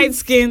 2 light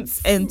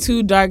skins and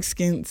 2 dark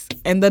skins,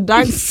 and the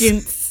dark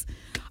skins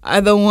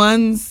are the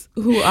ones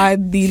who are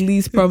the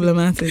least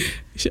problematic.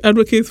 She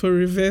advocates for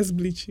reverse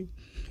bleaching.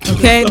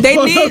 Okay, they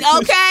need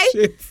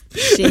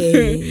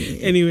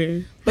shit.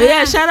 Anyway, but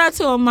yeah, shout out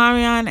to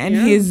Omarion and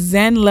his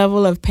zen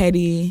level of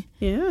petty.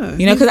 Yeah,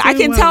 you know, because I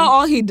can tell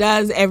all he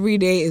does every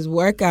day is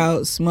work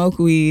out, smoke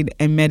weed,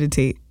 and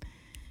meditate.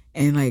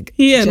 And like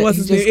what's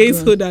his name?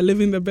 Ace Hood are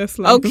living the best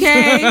life.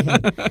 Okay,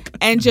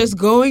 and just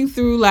going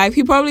through life.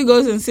 He probably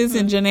goes and sits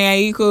in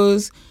Janae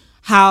Aiko's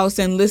house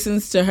and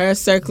listens to her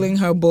circling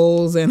her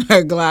bowls and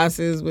her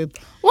glasses with.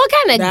 What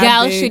kind of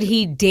girl should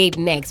he date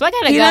next? What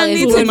kind of girl is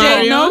he to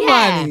date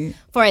nobody? Yeah,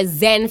 for a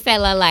zen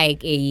fella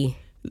like a.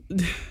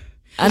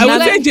 I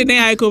would say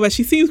Janae Aiko, but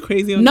she seems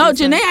crazy. No,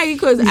 Janae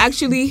Aiko is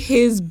actually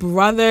his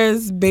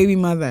brother's baby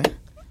mother.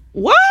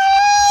 What?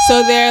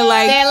 So they're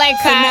like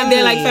family.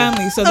 They're like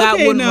family. So that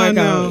wouldn't work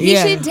out. He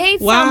should date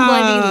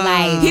somebody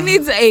like. He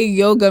needs a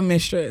yoga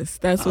mistress.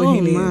 That's what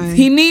he needs. My.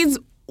 He needs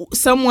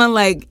someone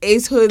like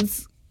Ace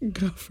Hood's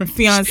girlfriend,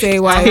 fiance,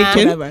 wife,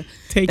 whatever.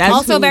 That's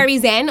also very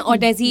zen, or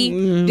does he?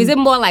 Is it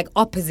more like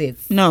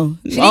opposites? No,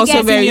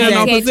 also very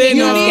zen.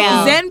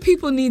 Zen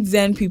people need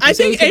zen people. I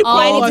think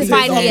I need to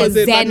find a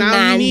zen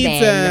man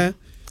then.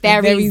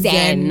 Very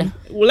zen.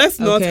 Well, let's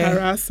not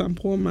harass some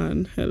poor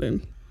man,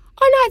 Helen.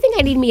 Oh no, I think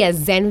I need me a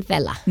zen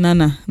fella. No.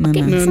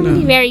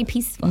 Somebody very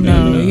peaceful.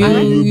 No,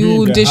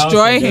 you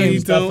destroy him.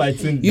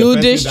 You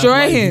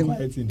destroy him.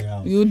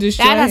 You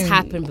destroy him. That has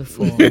happened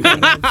before.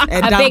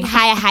 A big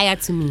higher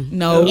to me.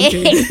 No.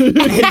 Sick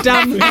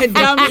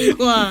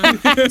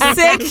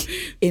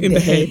in the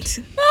head.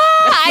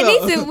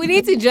 We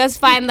need to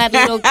just find that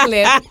little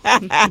clip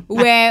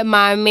where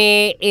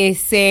Mame is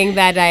saying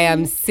that I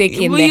am sick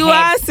in the head. You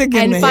are sick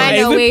in the head.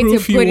 And find a way to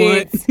put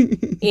it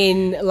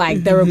in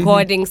like the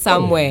recording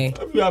somewhere.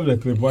 If you have the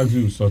clip, why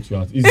do you sort you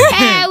out? We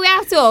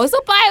have to. So,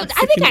 I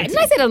think did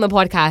I say it on the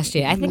podcast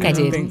yet? I think I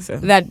did. I think so.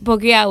 That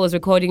Pokia was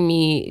recording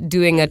me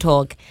doing a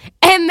talk.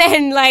 And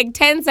then, like,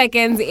 10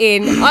 seconds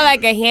in, all I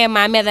can hear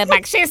my mother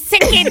back, she's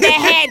sick in the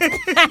head.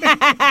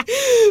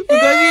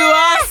 Because you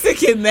are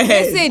sick in the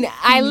head. Listen,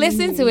 I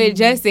listened to it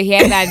just to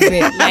hear that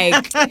bit.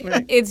 Like,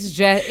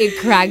 it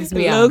cracks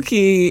me up.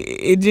 Low-key,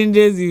 it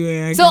gingers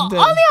you. So,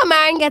 only a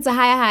man gets a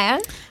higher?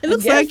 It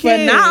looks like for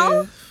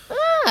now.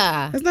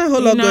 There's not a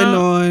whole lot going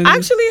on.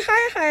 Actually,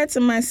 higher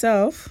to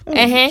myself.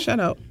 Shut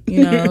up.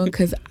 You know,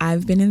 because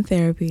I've been in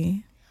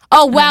therapy.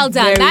 Oh, well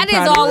done. That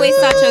is always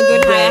such a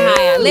good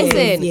higher.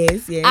 Listen,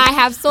 yes. I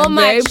have I'm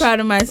very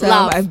proud of myself.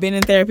 Love. I've been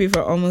in therapy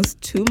for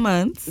almost 2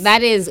 months.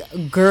 That is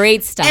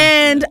great stuff.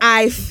 And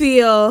I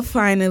feel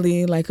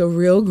finally like a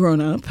real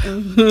grown-up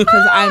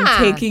because I'm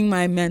taking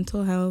my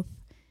mental health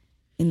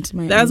into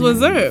my That's own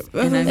what's hands. up.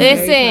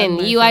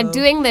 Listen, you are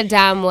doing the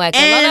damn work.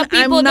 And a lot of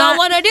people don't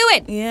want to do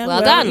it. Yeah,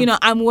 well done. You know,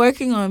 I'm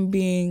working on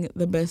being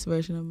the best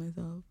version of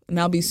myself. And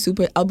I'll be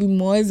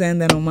more zen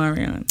than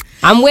Omarion.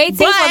 I'm waiting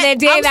for the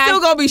day I'm still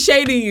going to be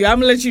shading you.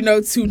 I'm going to let you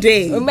know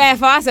today. I'm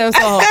dragging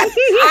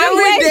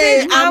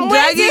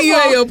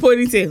you in your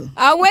ponytail.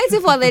 I'm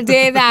waiting for the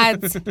day that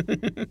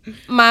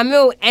Mami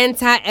will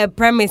enter a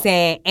premise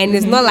and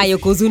it's not like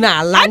Yokozuna.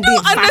 I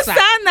don't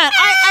understand that.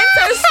 I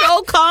enter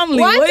so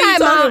calmly. One what are you time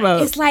talking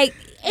about? It's like,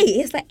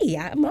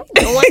 I'm not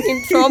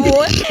in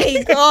trouble.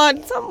 Hey,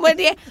 God,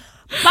 somebody...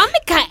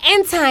 Mami can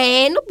enter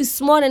and not be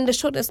small in the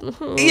shoulders.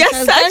 You're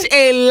such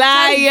a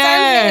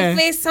liar.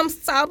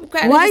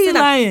 Why are you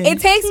lying? It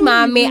takes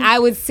Mami, I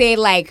would say,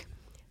 like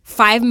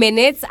 5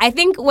 minutes. I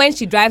think when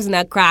she drives in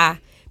a car,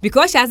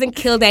 because she hasn't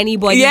killed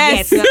anybody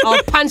yet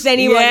or punched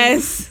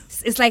anybody.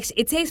 It's like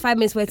it takes 5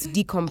 minutes for it to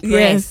decompress.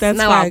 Yes, that's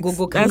now facts. I'll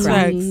go That's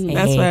facts.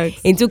 That's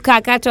facts. Into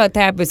Kakacho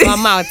therapist, so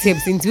I'm out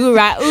tips into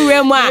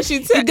she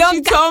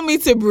told me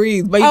to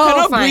breathe, but you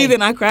cannot breathe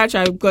in a crash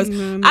because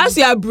as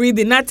you are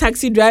breathing, that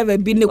taxi driver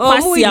being the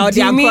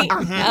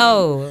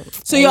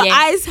so your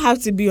eyes have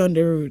to be on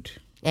the road.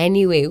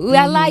 Anyway, we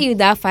allow you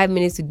that 5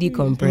 minutes to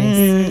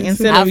decompress.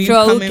 Instead of you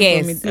coming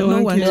for me.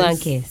 No one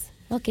cares.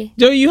 Okay.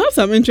 Joey, you have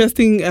some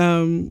interesting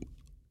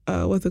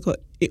what's it called?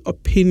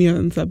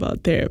 Opinions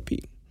about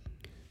therapy.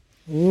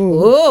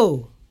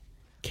 Oh.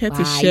 Care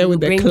to share with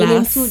the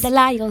class? Into the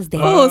lions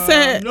then.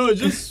 No,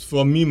 just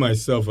for me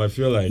myself, I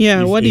feel like.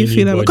 Yeah, what do you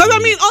feel about? Because I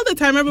mean, all the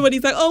time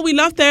everybody's like, "Oh, we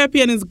love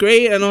therapy and it's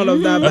great and all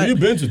of that." Have you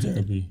been to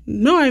therapy?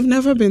 No, I've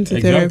never been to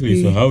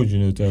therapy. So how would you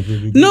know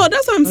therapy? No,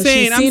 that's what I'm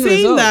saying. I'm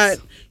saying that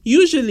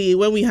usually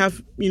when we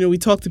have, we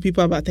talk to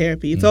people about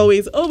therapy, it's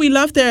always, "Oh, we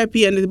love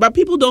therapy," but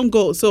people don't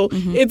go. So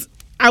it's.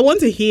 I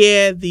want to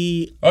hear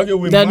the not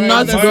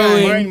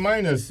going.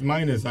 Mine is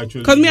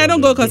actually because I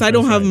don't go because I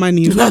don't have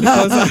money. It's not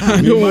because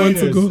I don't want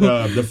to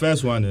go. The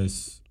first one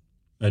is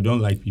I don't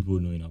like people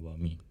knowing about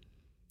me.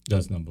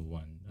 That's number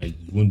one.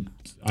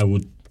 I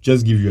would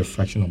just give you a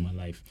fraction of my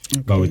life.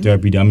 Okay. But with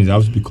therapy, that means I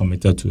have to be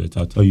committed to it.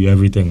 I'll tell you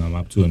everything I'm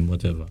up to and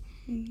whatever.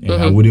 And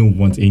I wouldn't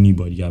want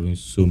anybody having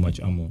so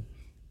much ammo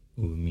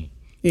over me.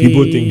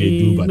 People think they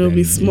do, but they'll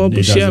be small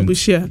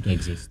bushia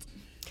exist.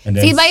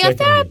 See, but your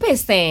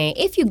therapist saying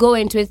if you go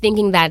into it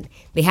thinking that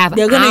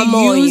they're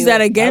gonna use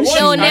that against you.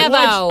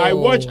 I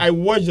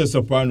watch The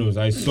Sopranos.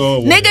 I saw.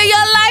 Nigga,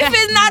 your life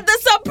is not The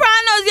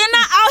Sopranos. You're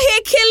not out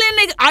killing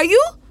niggas. Are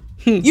you?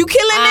 You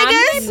killing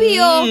niggas? Maybe,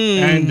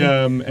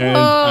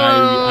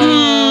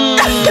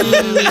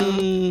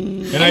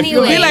 and I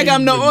feel like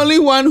I'm the only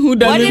one who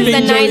doesn't. What is the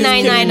think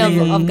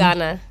 999 of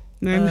Ghana?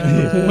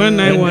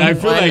 191. I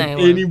feel like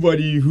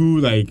anybody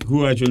who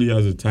actually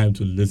has the time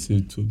to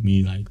listen to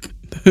me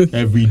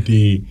every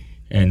day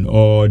and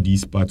all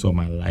these parts of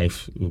my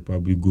life will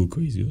probably go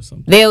crazy or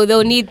something.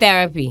 They'll need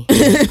therapy.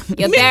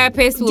 Your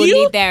therapist will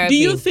need therapy. Do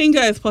you think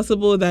it's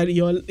possible that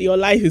your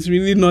life is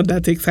really not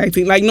that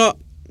exciting?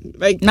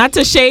 Not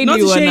to shade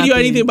you or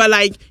anything, but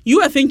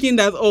you are thinking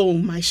that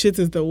my shit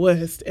is the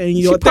worst, and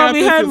your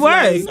probably heard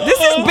worse. Like,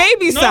 this is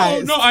baby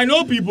size. No, I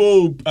know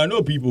people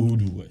who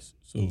do worse.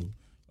 So.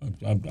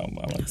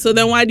 So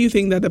then, why do you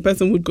think that the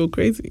person would go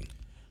crazy?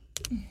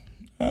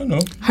 I don't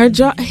know.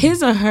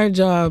 His or her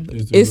job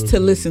is to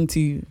listen to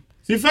you.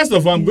 See, first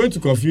of all, I'm going to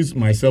confuse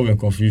myself and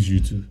confuse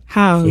you too.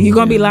 How? So, you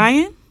gonna be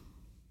lying?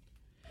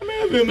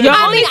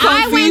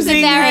 I went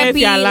to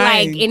therapy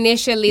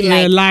initially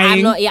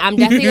lying. I'm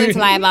definitely going to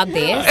lie about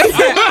this.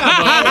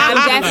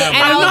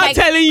 I'm not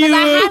telling you. Because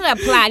I had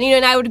a plan,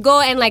 and I would go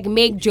and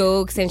make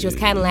jokes, and she was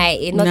kind of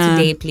like, not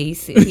today,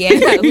 please. Yeah,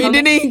 you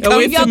didn't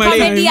come. If you're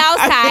comedy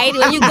outside,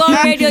 when you go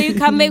on radio, you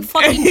can make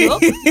fucking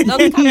jokes.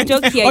 Don't come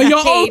joke here. On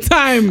your own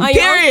time.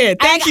 Period.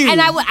 Thank you. And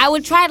I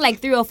would try it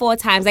 3 or 4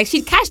 times.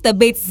 She'd catch the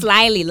bait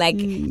slyly,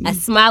 a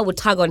smile would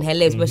tug on her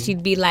lips, but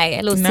she'd be like,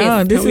 hello, sis.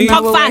 No, this is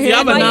talk fast. You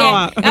have an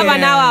hour.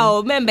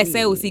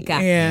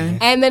 Yeah.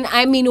 And then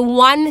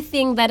one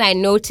thing that I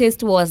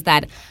noticed was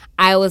that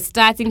I was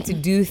starting to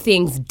do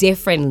things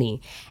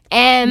differently.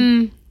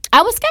 I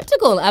was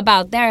skeptical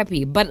about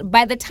therapy, but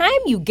by the time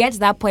you get to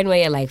that point where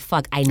you're like,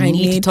 fuck, I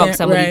need to talk to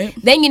somebody, right.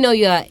 Then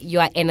you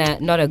are in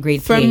not a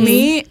great place. For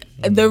me,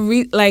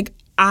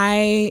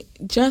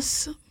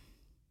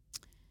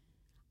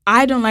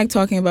 I don't like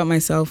talking about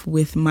myself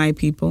with my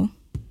people.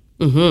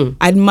 Mm-hmm.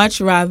 I'd much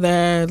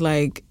rather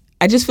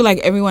I just feel like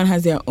everyone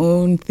has their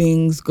own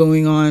things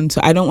going on, so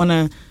I don't want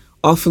to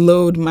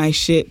offload my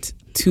shit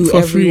to for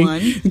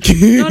everyone.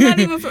 No, not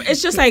even for.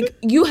 It's just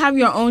you have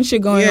your own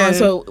shit going on,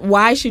 so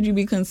why should you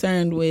be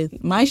concerned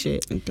with my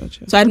shit?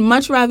 Gotcha. So I'd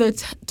much rather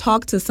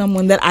talk to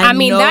someone that I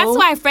know. That's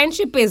why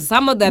friendship is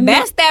some of the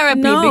best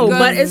therapy. No,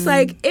 but it's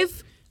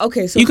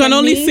so you can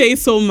only say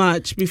so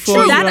much before.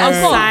 True.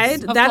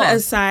 That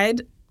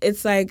aside,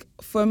 it's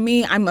for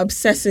me, I'm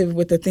obsessive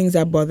with the things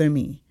that bother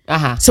me.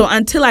 Uh-huh. So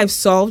until I've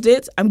solved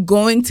it,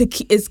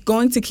 it's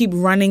going to keep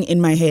running in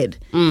my head.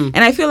 And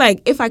I feel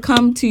like if I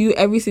come to you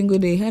every single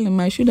day, Helen,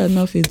 my shoe does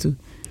not fit too.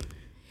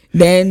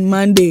 Then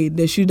Monday,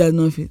 the shoe does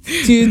not fit.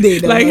 Tuesday,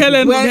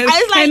 Helen,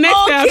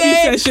 next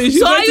therapy session.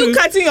 So are you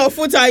cutting your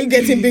foot or are you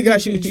getting bigger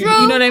shoes? True.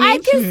 You know what I mean? I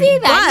can see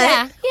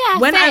that. But yeah,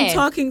 when fair. I'm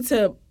talking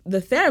to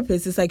the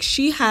therapist, it's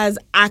she has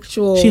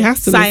actual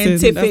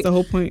scientific. Listen. That's the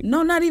whole point.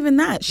 No, not even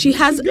that. She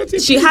has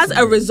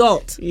a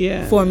result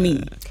for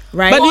me.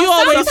 Right. But do you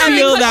always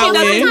feel that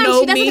way?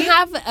 She doesn't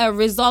have a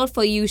result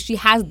for you. She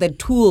has the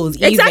tools.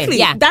 Exactly.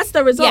 Yeah. That's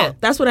the result. Yeah.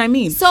 That's what I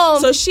mean.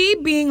 So she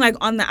being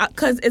on the,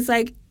 because it's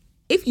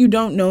if you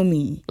don't know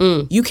me,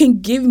 you can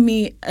give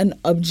me an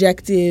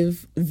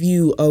objective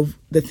view of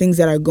the things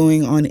that are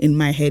going on in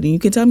my head, and you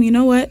can tell me, you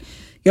know what,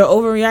 you're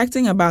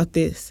overreacting about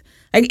this.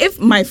 If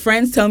my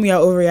friends tell me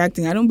I'm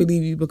overreacting, I don't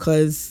believe you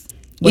because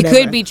whatever.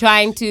 You could be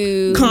trying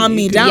to calm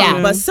me down.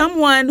 Yeah. But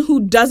someone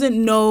who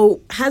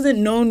hasn't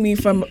known me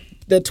from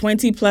the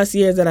 20 plus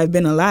years that I've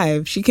been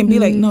alive, she can be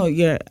no,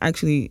 you're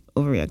actually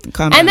overreacting.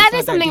 Calm down. And that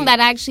is something that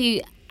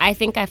actually I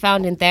think I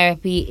found in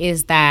therapy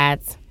is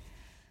that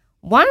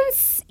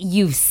once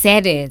you've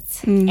said it,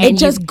 it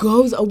just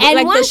goes away.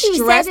 And once the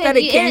stress that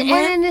it came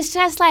with, and it's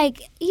just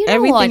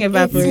everything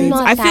evaporates.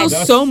 I feel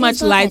so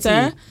much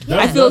lighter.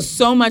 I feel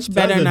so much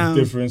better now. That's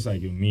the difference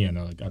in me and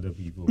other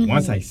people.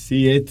 Once I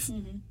see it,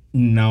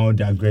 now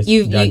the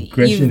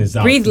aggression is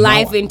out. Breathe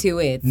life into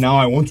it. Now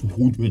I want to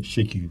hold you and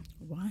shake you.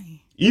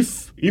 Why?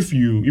 If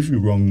you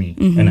wrong me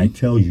and I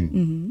tell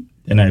you,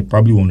 then I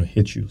probably want to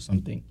hit you or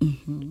something.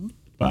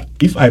 But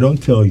if I don't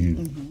tell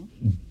you,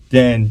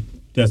 then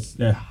there's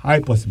a high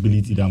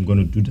possibility that I'm going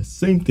to do the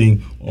same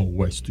thing or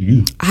worse to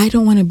you. I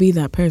don't want to be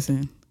that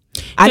person.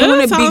 I don't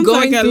want to be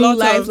going through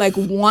life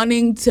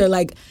wanting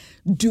to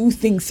do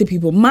things to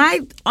people.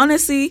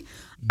 Honestly,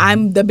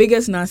 I'm the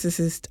biggest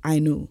narcissist I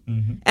know.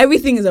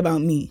 Everything is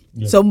about me.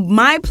 Yeah. So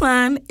my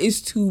plan is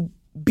to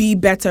be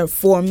better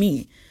for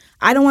me.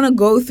 I don't want to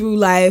go through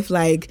life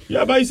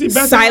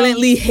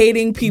silently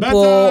hating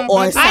people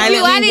or silently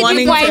wanting to. Why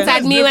did you point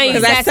at me when you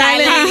said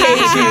silently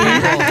hate you?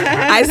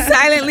 I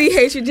silently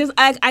hate you.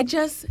 I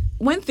just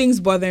when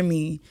things bother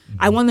me,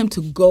 I want them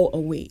to go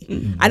away.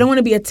 I don't want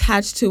to be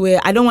attached to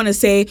it. I don't want to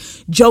say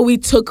Joey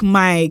took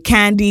my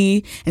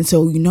candy, and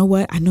so you know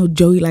what? I know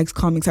Joey likes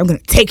comics. I'm gonna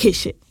take his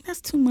shit. That's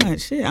too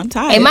much. Shit, I'm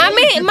tired. Hey,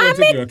 mommy,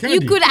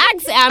 you could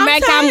ask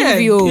American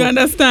movie. You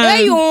understand?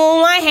 Where you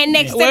want her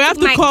next? We have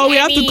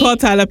to call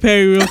Tyler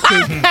Perry real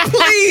quick.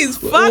 Please,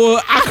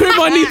 fuck.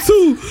 Acrimony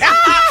too.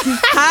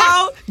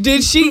 How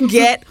did she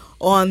get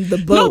on the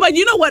boat. No, but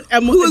you know what?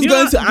 Who's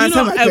going to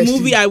answer my question? A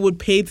movie I would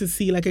pay to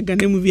see, like a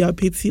Ghanaian movie, I would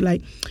pay to see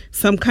like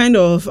some kind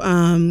of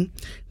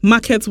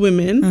market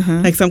women,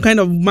 like some kind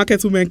of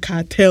market women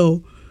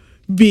cartel.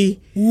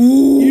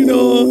 You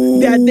know,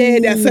 they're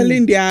there, they're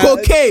selling their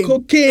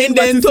cocaine in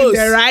their toast.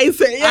 Their rice.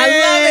 Yeah. I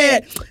love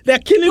it. They're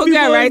killing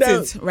people.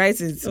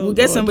 Write it. We'll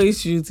get somebody to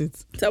shoot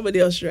it. Somebody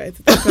else should write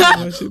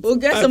it. We'll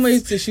get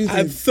somebody to shoot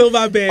it.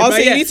 Silver Bear. Also,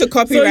 you need to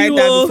copyright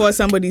that before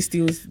somebody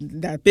steals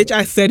that. Bitch,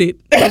 I said it.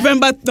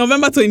 November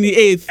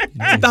 28th,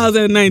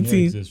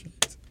 2019.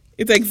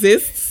 It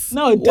exists?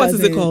 No, it doesn't. What is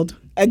it called?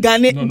 A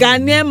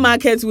Ghanaian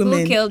market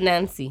women. Who killed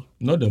Nancy?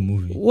 Not the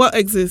movie. What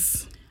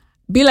exists?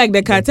 Be like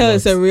the cartel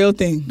is a real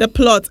thing. The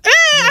plot.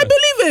 I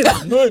believe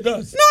it. No, it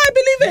does. No, I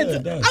believe it.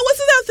 It does. I was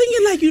there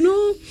thinking like,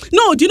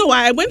 no, do you know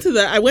why? I went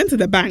to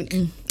the bank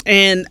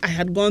and I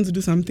had gone to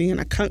do something and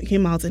I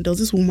came out and there was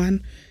this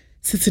woman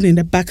sitting in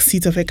the back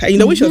seat of her car. You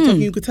know, when she was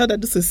talking, you could tell that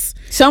this is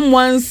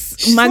someone's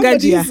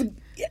magagia.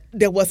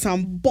 There was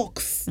some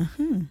box.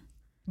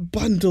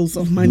 Bundles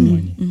of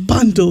money.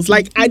 Bundles.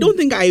 Like, I don't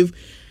think I've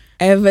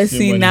ever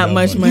seen that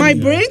much money. My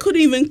brain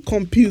couldn't even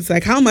compute,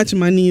 like, how much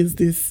money is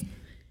this?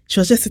 She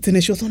was just sitting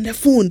there. She was on the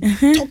phone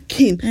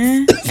talking.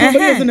 Somebody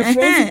was in the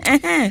front.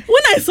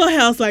 When I saw her,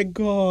 I was like,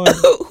 God,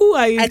 who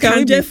are you? I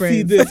can just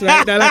see this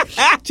right now. Like,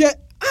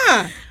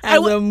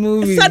 a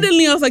movie.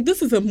 Suddenly, I was like,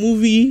 this is a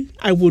movie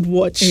I would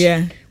watch.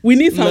 Yeah, we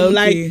need some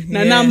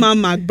Nana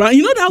Mama Brown.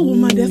 You know that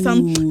woman? There's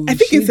some. I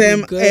think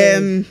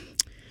it's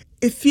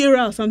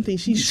Ephira or something.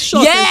 She's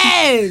short.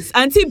 Yes,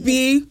 Auntie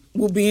B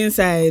will be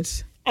inside.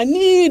 I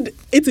need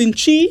it in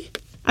Chi.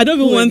 I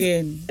don't even want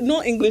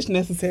no English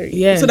necessary.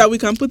 Yeah. So that we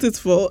can put it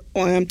for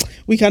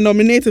we can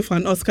nominate it for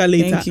an Oscar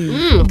later. Thank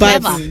you.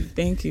 But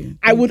thank you.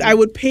 I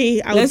would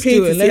pay to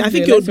see. I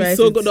think it would be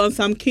so good on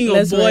some King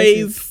of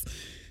Boys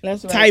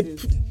type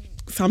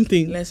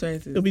something. Let's write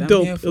it. It'll be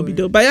dope. It'll be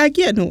dope. But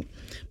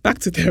back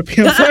to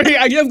therapy. I'm sorry.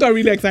 I just got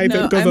really excited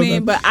because of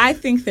that. But I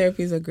think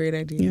therapy is a great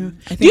idea.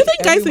 Yeah. Do you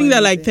think guys think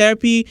that like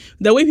therapy,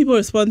 the way people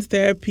respond to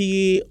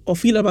therapy or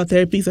feel about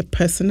therapy is a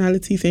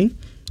personality thing?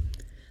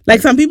 Like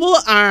some people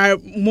are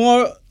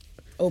more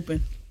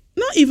open.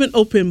 Not even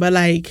open, but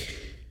like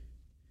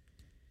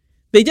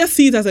they just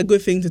see it as a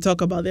good thing to talk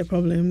about their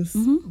problems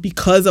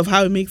because of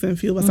how it makes them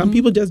feel. But some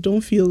people just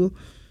don't feel.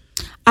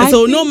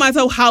 So no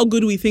matter how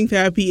good we think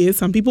therapy is,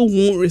 some people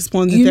won't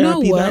respond to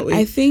therapy that way.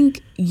 I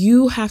think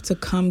you have to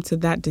come to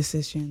that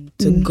decision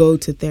to go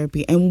to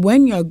therapy. And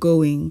when you're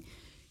going,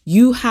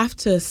 you have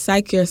to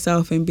psych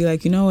yourself and be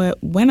like, you know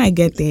what? When I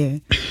get there,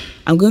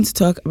 I'm going to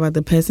talk about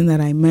the person that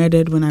I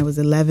murdered when I was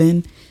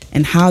 11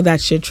 and how that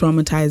shit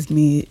traumatized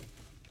me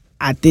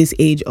at this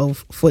age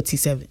of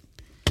 47.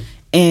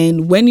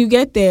 And when you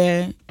get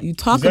there, you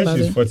talk about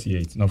it. She's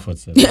 48, not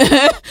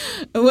 47.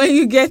 When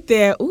you get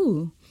there,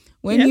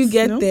 you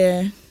get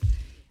there,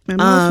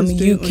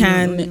 you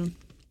can,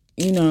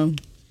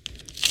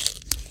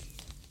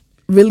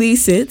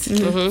 release it.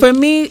 For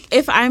me,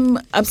 if I'm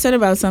upset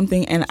about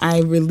something and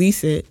I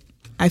release it,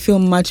 I feel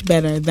much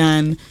better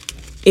than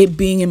it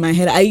being in my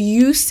head. I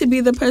used to be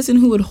the person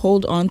who would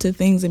hold on to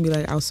things and be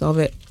like, I'll solve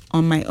it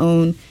on my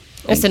own.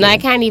 Listen, I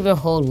can't even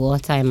hold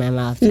water in my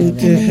mouth.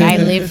 I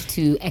live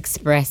to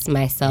express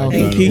myself.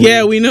 Thank you.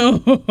 Yeah, we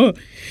know.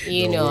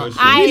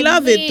 I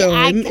love it though.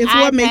 It's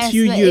what makes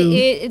you you.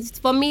 It's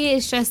for me.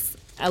 It's just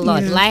a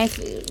lot.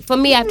 Life for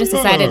me. I've just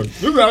decided.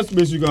 You got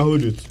space. You can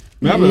hold it.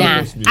 Nah,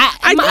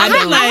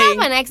 I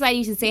have an ex that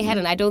used to say,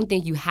 Helen, I don't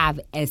think you have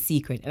a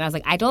secret. And I was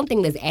like, I don't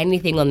think there's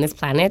anything on this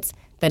planet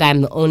that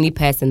I'm the only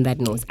person that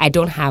knows. I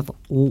don't have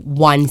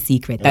one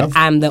secret. That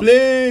I'm the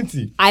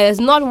plenty. There's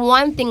not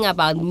one thing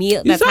about me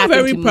that's happened to me. You sound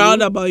very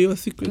proud about your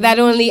secret. That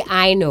only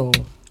I know.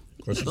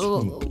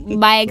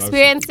 My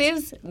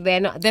experiences, they're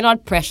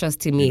not precious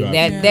to me.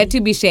 They're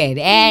to be shared.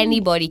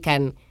 Anybody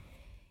can.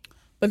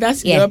 But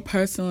that's your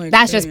personal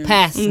experience. That's just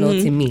personal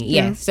to me.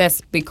 Yes,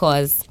 just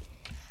because.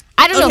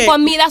 I don't know. For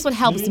me, that's what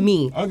helps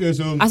me. Okay,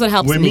 so that's what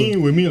helps me.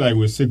 With me, like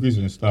with secrets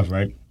and stuff,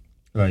 right?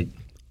 Like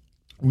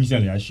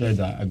recently, I shared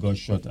that I got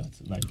shot at,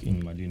 like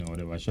in Medina or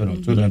whatever. I shot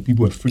on Twitter, and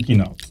people were freaking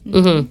out.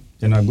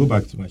 Then I go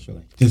back to my show,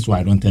 like, this is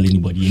why I don't tell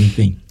anybody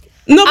anything.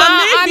 No, but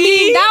maybe I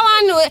mean that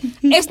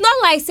one. It's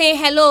not like saying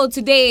hello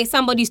today.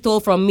 Somebody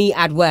stole from me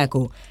at work.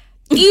 You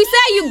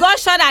said you got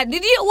shot at.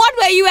 What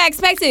were you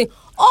expecting?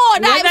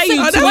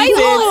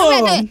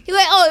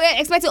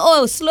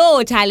 Expecting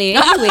slow, Charlie.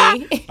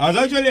 Anyway, I was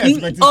actually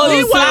expecting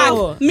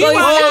slow.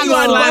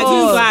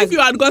 If you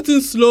had gotten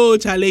slow,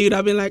 Charlie, you'd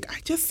have been like, I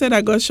just said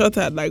I got shot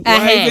at. Like,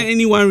 why isn't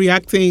anyone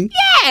reacting?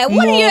 Yeah,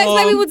 what do you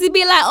expect people to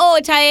be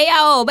like?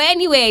 Charlie, but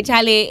anyway,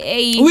 Charlie,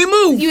 we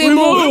move. We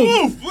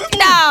move.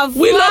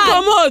 We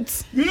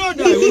locomote. You know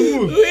that we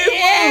move.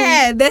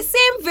 Yeah, the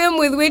same film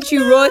with which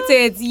you wrote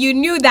it, you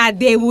knew that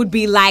they would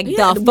be like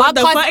the fuck.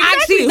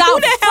 Actually, who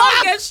the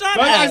hell gets shot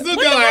at? I still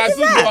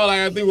got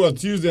I think it was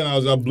Tuesday and I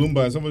was at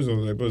Bloomberg and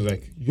somebody was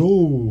like,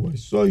 yo, I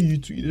saw you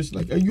tweet this.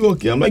 Like, are you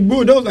okay? I'm like,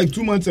 bro, that was like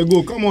 2 months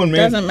ago. Come on,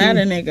 man. Doesn't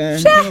matter, nigga.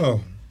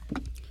 Sure.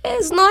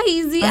 It's not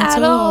easy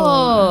at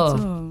all.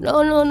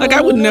 No. Like,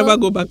 I would never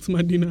go back to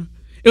Medina.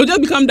 It'll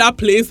just become that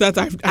place that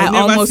I never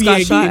almost see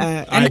got again. shot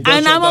at.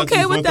 And I'm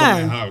okay with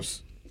that. My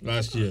house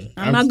last year.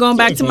 I'm not going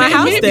back to my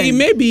house then.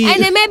 Maybe.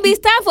 And it may be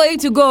time for you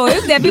to go.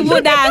 If the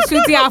people that are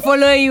shooting are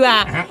following you,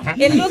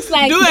 it looks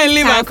like Do and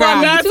leave Accra.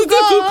 That's too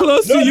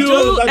close to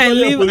you and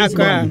leave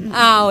Accra.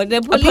 Oh,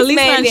 the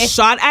policeman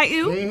shot at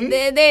you?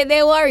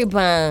 They worry,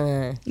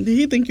 man. Did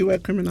he think you were a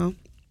criminal?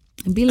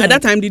 Like, at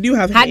that time, did you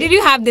have How did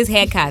you have this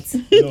haircut?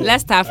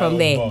 Let's start from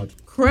there. Bald.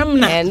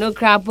 criminal? And no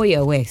crap for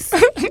your waist.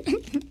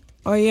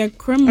 Oh yeah,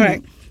 criminal. All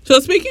right. So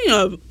speaking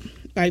of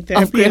like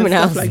therapy and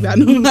criminals. stuff like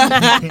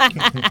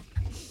that,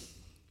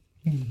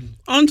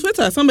 on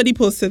Twitter, somebody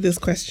posted this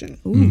question,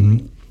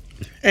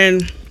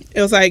 and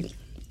it was like,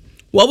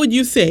 "What would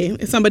you say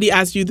if somebody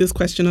asked you this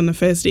question on a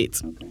first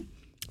date? Okay.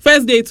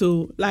 First date,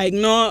 too, like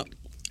not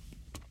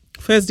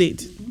first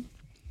date."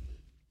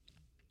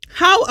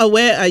 How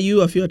aware are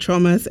you of your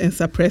traumas and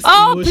suppressed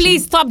emotions?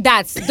 Please stop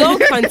that.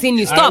 Don't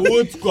continue. Stop.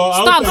 Wait, for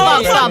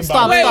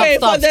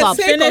the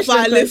sake of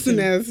our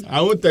listeners,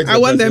 I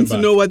want them to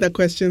know what the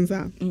questions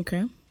are.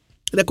 Okay.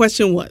 The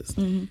question was,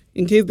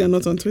 in case they're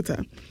not on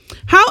Twitter,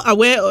 how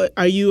aware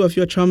are you of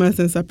your traumas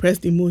and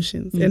suppressed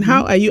emotions? And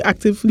how are you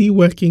actively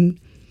working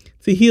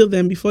to heal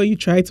them before you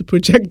try to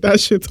project that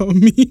shit on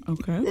me?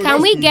 Okay.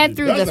 Can we get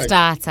through the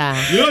starter?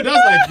 You know,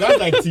 that's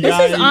like This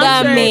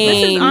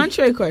is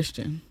entree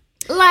question.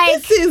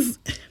 Like, please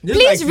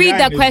read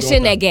the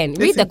question again.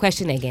 Listen. Read the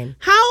question again.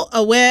 How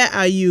aware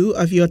are you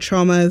of your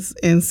traumas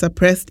and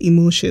suppressed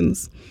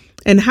emotions?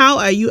 And how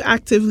are you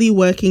actively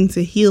working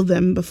to heal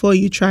them before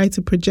you try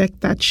to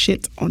project that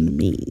shit on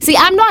me? See,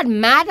 I'm not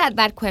mad at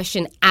that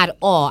question at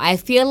all. I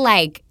feel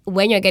like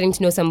when you're getting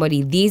to know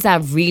somebody, these are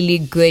really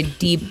good,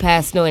 deep,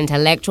 personal,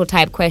 intellectual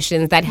type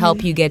questions that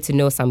help you get to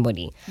know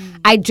somebody.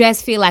 I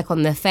just feel like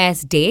on the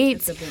first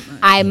date,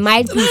 I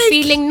might be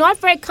feeling not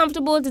very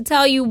comfortable to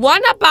tell you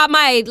one about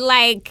my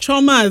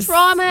traumas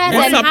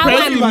and how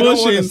I'm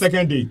emotions.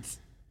 Second date.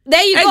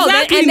 There you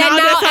exactly. go.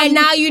 And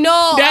now you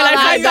know. There are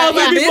like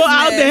 5,000 people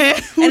out there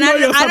who know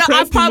your suppressed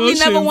I probably emotions.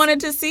 never wanted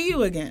to see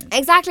you again.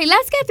 Exactly.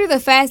 Let's get through the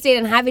first date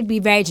and have it be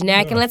very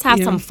generic, and let's have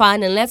some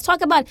fun, and let's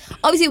talk about.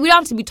 Obviously, we don't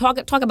have to be talk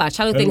about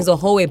shallow things the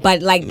whole way,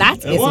 but like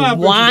that is what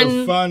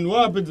one.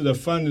 What happened to the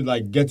fun?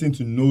 Like getting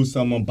to know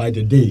someone by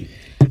the day.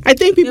 I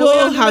think people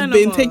have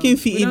been taking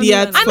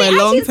idiots for a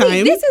long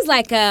time. This is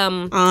like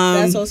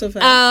that's also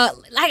fair.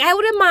 Like I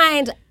wouldn't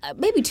mind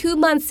maybe 2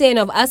 months in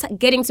of us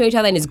getting to know each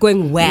other and it's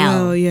going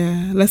well. Oh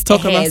yeah, let's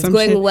talk about it's some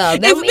going shit. well.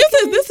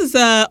 This is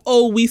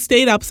we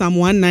stayed up some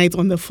one night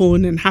on the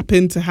phone and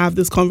happened to have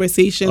this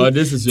conversation. Oh,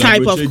 this is your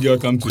type of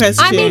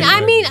question. I mean,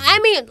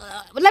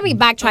 let me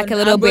backtrack a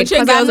little bit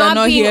because I'm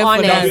not being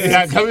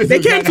honest. They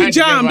came to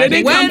jam. They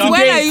didn't come to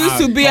when I used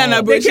to be an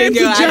abortion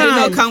girl, I did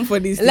not come for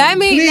this. Let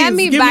me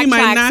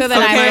backtrack so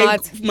that I'm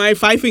not my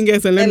 5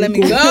 fingers and let me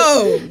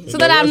go. So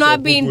that I'm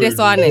not being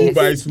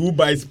dishonest. Who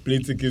buys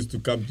plane tickets to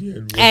come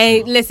here?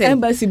 Hey, listen.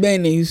 Embassy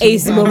Benny.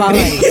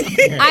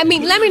 I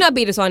mean, let me not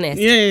be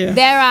dishonest. Yeah.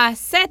 There are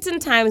certain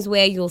times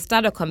where you'll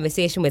start a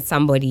conversation with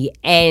somebody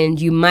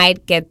and you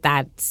might get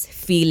that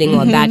feeling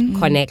or that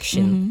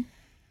connection.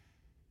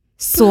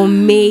 So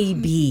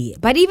maybe,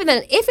 but even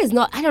then, if it's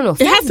not, I don't know.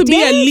 It has to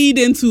be a lead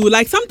into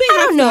like something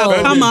has to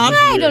have come up.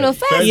 I don't know.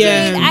 First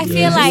date, I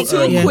feel like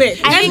too quick.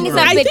 I think it's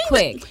a bit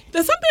quick.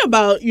 There's something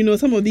about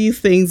some of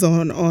these things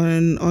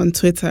on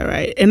Twitter,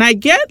 right? And I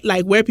get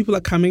like where people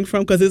are coming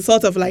from because it's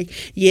sort of like,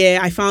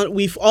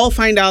 we've all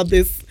find out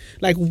this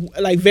like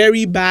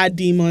very bad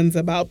demons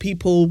about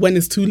people when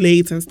it's too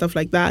late and stuff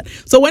like that.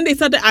 So when they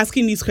started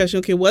asking these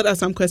questions, okay, what are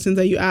some questions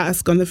that you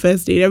ask on the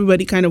first date?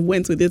 Everybody kind of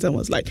went with it and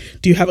was like,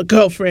 do you have a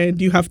girlfriend?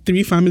 Do you have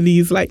 3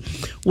 families? Like,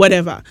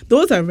 whatever.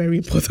 Those are very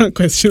important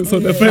questions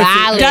on the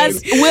first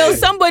date. Will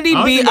somebody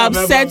be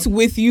upset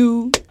with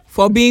you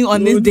for being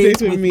on this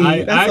date with me?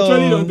 I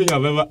actually don't think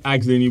I've ever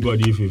asked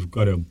anybody if you've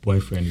got a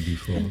boyfriend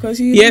before.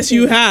 Yes,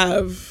 you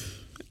have.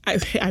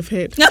 I've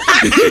heard.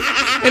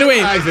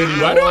 Anyway.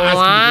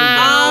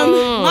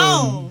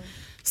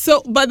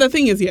 So, but the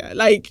thing is,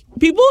 like,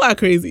 people are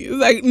crazy. It's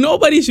like,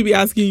 nobody should be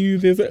asking you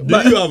this. Do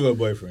you have a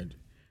boyfriend?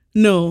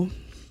 No.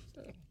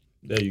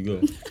 There you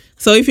go.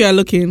 So, if you are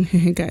looking,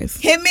 guys.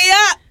 Hit me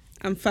up.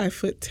 I'm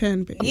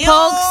 5'10", baby.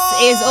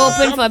 Pokes is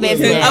open for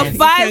business. A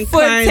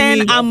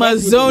 5'10"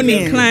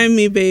 Amazonian. Climb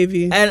me,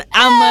 baby. An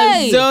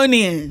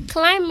Amazonian.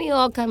 Climb me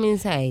or come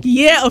inside.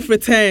 Year of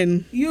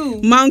return.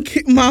 You. Mount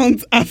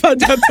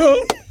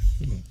Afajato.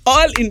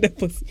 All in the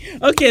pussy.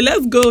 Okay,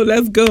 let's go.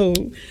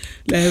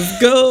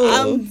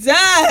 I'm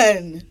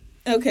done.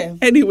 Okay.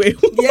 Anyway.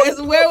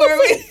 Yes, where were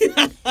we?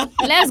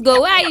 Let's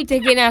go. Where are you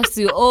taking us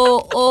to?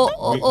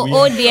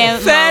 Dear.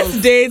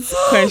 First date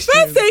questions.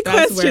 First date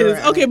questions.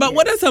 Okay, but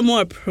what are some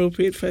more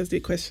appropriate first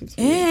date questions?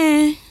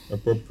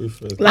 Appropriate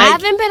first. I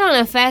haven't been on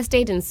a first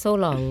date in so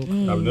long.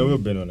 I've never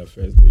been on a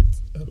first date.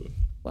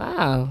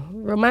 Wow,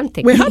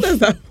 romantic. Wait, how does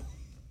that?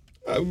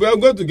 We are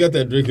going to get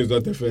a drink. Is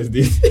not the first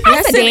date.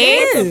 Yes, it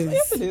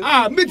is.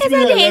 Meet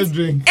me and let's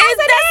drink. Is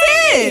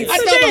date. I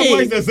thought my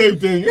boys the same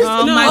thing.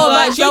 Oh my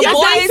gosh, your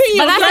boys,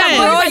 but that's a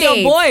bro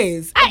date. Your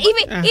boys.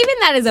 Even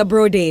that is a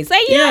bro date. So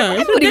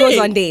everybody goes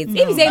on dates.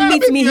 If you say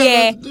meet me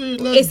here,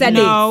 it's a date.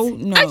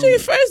 No. Actually,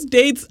 first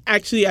dates.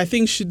 Actually, I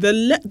think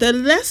the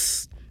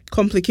less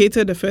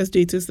complicated the first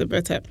date is, the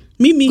better.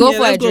 Meet me here.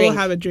 Let's go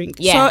have a drink.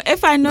 Yeah. So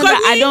if I know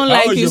that I don't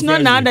like you, it's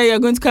not now that you're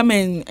going to come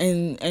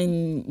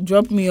and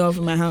drop me off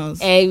in my house.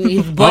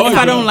 If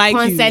I don't like you,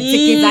 concert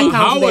tickets, that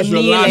comes with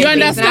me. You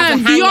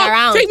understand?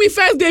 Take me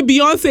first day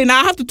Beyonce.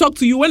 Now I have to talk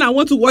to you when I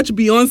want to watch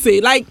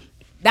Beyonce. Like.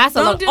 That's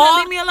a lot.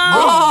 Leave me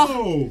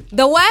alone.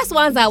 The worst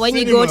ones are when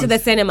you go to the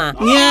cinema.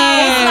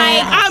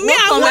 Yeah. It's like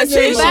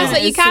conversation.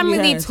 So you can't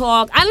really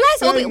talk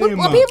unless what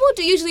people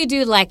usually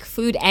do like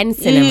food and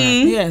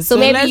cinema. Yeah. So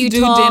maybe you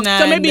talk.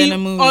 So maybe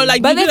or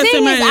like. But the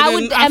thing is, I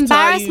would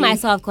embarrass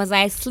myself because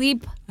I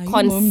sleep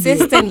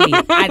consistently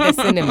at the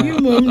cinema. You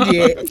mummed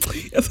it.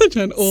 You're such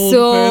an old person.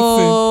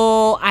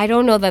 So I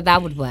don't know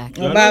that would work.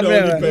 You're not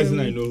the only person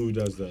I know who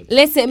does that.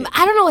 Listen,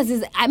 I don't know what's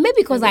this. Maybe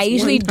because I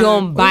usually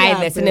don't buy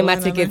the cinema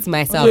tickets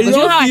myself. Because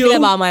you know how I feel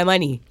about my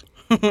money.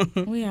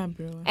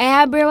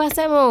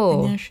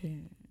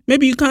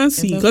 Maybe you can't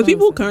see because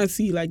people can't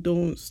see. Like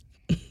don't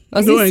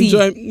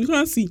enjoy. You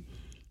can't see.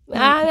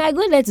 I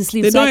go there to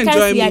sleep, so I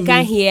can't see, I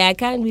can't hear, I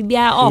can't be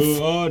off.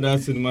 Oh, that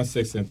cinema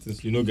sex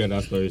sentence, you don't get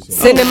that story. So.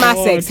 Cinema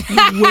sex.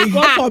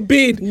 God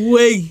forbid.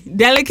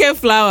 Delicate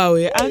flower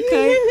way.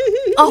 Okay.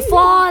 Of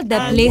all the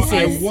places.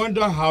 I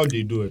wonder how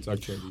they do it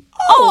actually.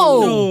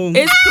 Oh, no.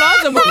 It's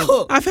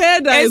plausible. I've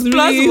heard that it's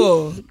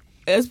plausible.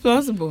 It's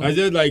plausible. I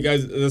just like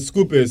the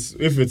scoop is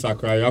if it's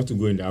Accra, you have to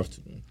go in the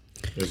afternoon.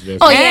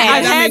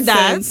 I've heard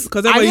that.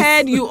 Because I've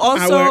heard you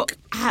also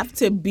have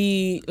to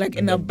be like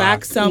in the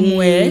back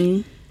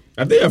somewhere.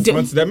 I think your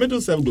front, the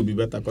middle self will be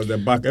better because the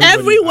back.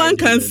 Everyone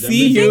can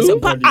see you.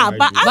 But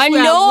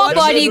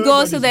nobody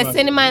goes to the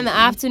cinema in the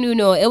afternoon.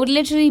 No, it would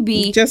literally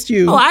be just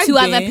you. Two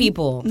other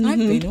people. I've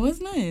been. It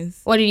was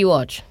nice. What did you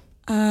watch?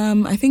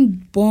 I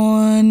think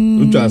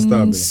Born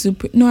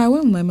Super. No, I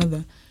went with my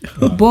mother.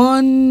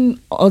 Born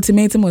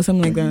Ultimatum or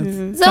something like that.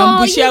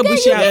 So you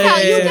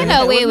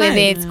get away with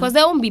it because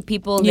there won't be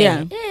people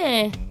there.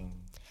 Yeah.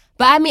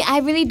 But I mean, I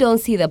really don't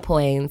see the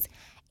point.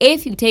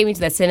 If you take me to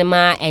the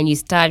cinema and you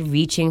start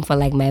reaching for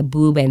like my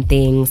boob and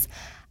things,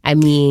 I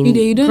mean,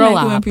 you don't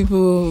like when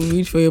people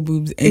reach for your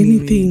boobs.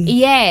 Anything.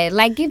 Yeah,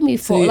 like give me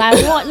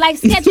like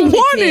schedule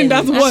warning.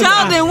 That's what.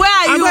 Sheldon, where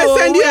are you? I'm gonna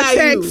send you a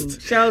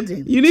text.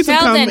 Sheldon, you need to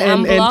come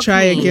and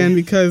try again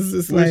because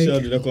it's like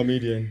Sheldon, the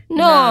comedian.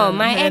 No,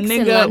 my ex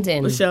in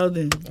London.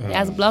 Sheldon, he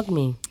has blocked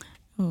me.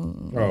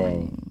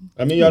 Oh.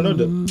 I mean, you're not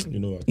the. You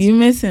know what? You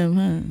miss him,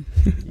 huh?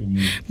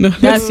 No,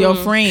 that's your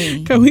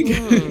friend. Can we?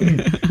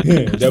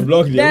 The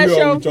block. That's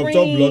your friend.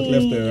 Top block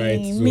left and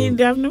right. So. Me,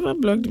 they've never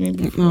blocked me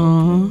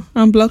before.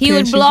 I'm blocking. He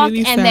would block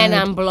really and then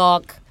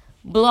unblock.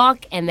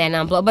 Block and then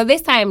unblock. But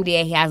this time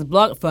there, he has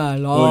blocked for a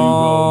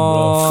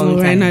long time.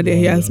 So right now,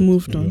 he has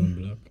moved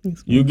on.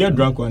 You get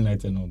drunk one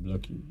night and I'll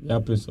block you. You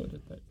happens all the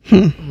time.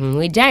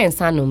 We giant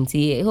sanum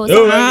tea. That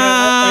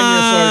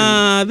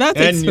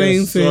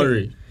explains it.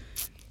 Sorry.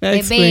 That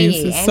explains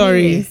it.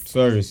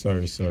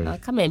 Sorry. I'll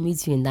come and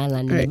meet you in that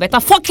land. Right. Better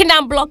fucking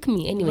unblock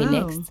me. Anyway,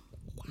 next.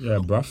 Yeah,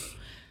 bruv.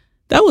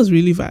 That was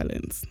really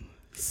violent.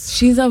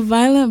 She's a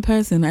violent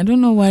person. I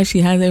don't know why she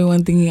has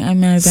everyone thinking I'm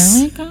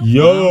American.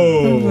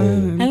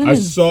 Yo, I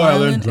saw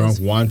Helen drunk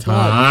one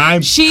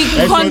time. She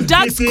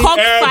conducts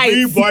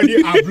cockfights.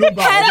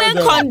 Helen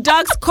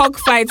conducts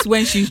cockfights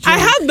when she's drunk.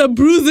 I have the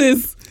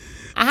bruises.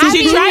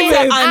 She tried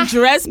to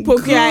undress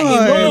Pokia in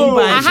room.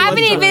 I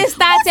haven't even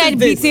started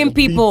beating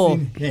people.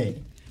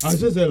 I was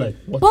just there like,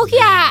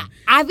 Pokia,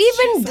 I've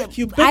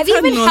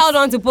even held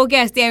on to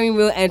Pokia's steering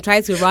wheel and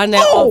tried to run her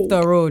off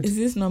the road. Is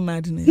this not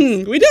madness?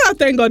 We just have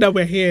to thank God that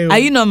we're here. Are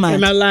you not mad?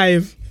 And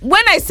alive.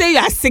 When I say you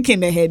are sick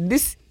in the head,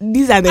 these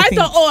are the things.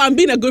 I thought, I'm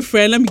being a good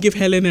friend. Let me give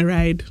Helen a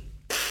ride.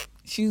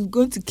 She's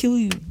going to kill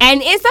you.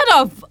 And instead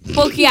of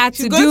Pokia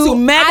to do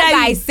as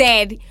I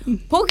said,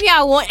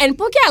 Pokia won't, and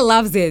Pokia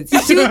loves it.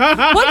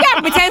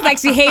 Pokia pretends like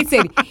she hates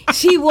it.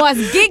 She was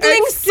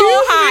giggling so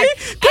hard.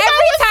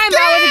 Every time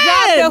I would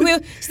grab the wheel,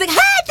 she's like,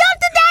 hey, don't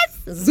do that.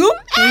 Zoom.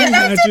 Hey,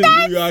 don't do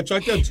that. You are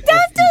attracted to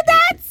don't do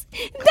that.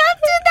 Don't do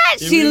that.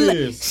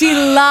 She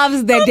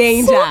loves the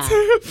danger.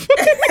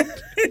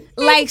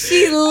 Like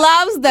she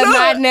loves the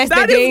madness,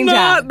 the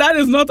danger. That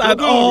is not at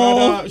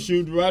all.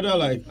 She would rather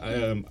like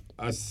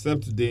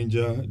accept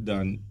danger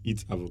than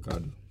eat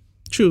avocado.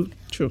 True.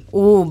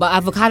 Oh, but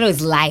avocado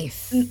is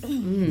life.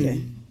 Yeah.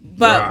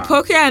 But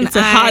Pokia and it's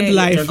a hard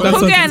life.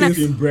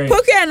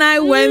 Pokia and I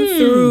went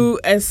through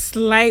a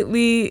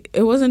slightly,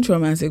 it wasn't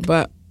traumatic,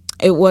 but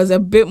it was a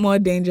bit more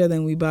danger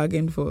than we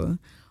bargained for.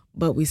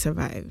 But we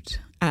survived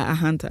at a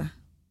hunter.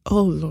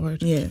 Oh,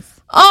 Lord. Yes.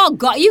 Oh,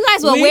 God. You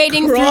guys were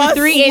wading through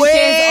 3 inches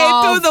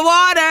through the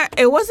water.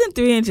 It wasn't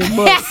 3 inches,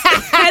 but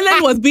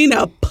Helen was being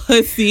a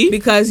pussy.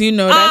 Because,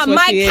 that's what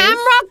my she is.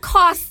 camera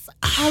costs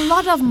a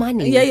lot of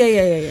money.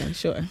 Yeah,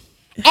 sure.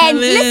 And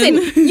listen,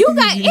 you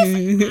guys,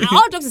 if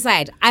all jokes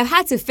aside, I've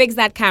had to fix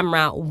that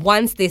camera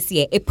once this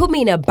year. It put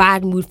me in a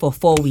bad mood for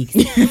 4 weeks.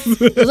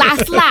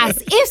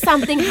 last, if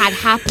something had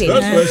happened.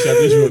 That's why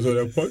Shadish was on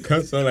the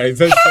podcast. So like,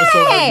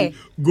 hey!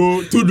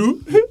 Go to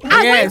do.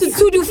 I went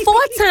to do 4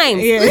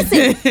 times.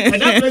 Listen. And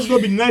that place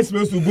going to be nice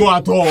place to go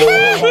at all.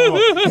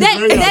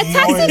 The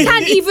taxi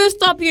can't even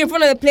stop you in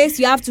front of the place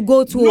you have to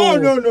go to. No.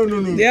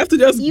 They have to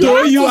just you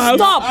have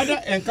to stop.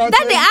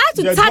 Then they have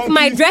to tuck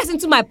my dress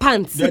into my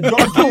pants.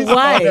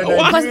 Why?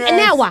 Because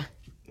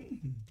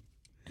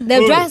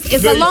the dress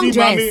is a long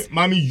dress.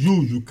 Mommy,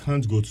 you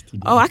can't go to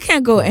Tudu. Oh, I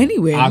can't go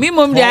anywhere. Me,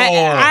 mom,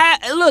 I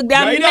look. There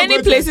are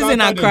many places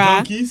in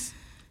Accra.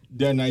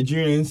 The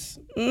Nigerians,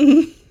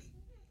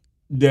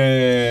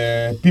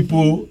 the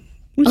people.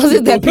 Was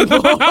it the people?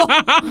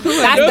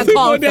 That's the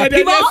call. The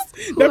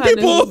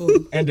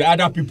people. And the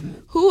other people.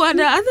 Who are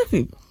the other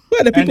people? Who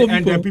are the people?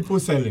 And the people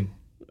selling.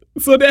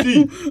 So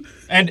then,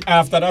 and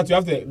after that, you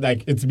have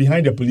to it's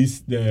behind the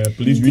police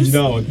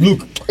regional.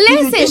 Look,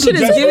 listen,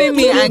 it's giving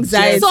me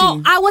anxiety.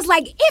 So I was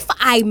like, if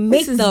I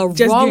make the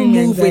wrong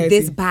move with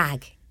this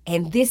bag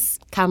and this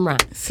camera,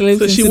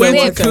 so she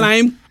went to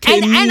climb.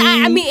 And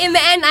I mean, in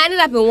the end, I ended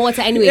up in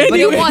water anyway, but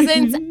it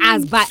wasn't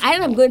as bad. I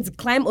ended up going to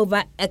climb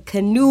over a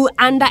canoe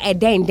under a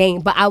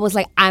dang, but I was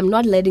like, I'm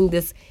not letting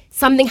this.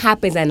 Something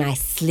happens and I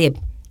slip.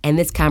 And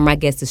this camera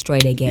gets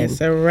destroyed again. It's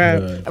a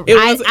wrap.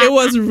 It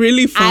was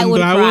really fun. I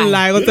won't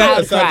lie. It was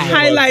the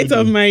highlight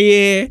of my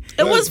year.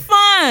 It was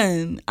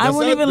fun. I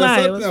won't even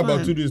lie. The sad thing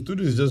about Tudu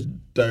is just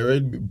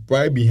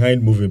right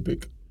behind Moving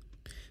Pick.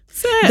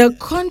 The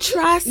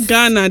contrast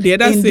Ghana there,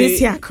 that's in this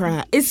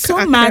Accra. It's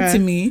so mad to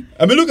me.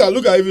 I mean, look at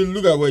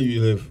where you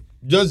live.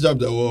 Just jump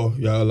the wall.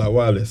 You're La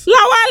Wireless.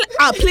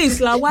 Please,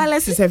 La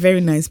Wireless is a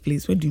very nice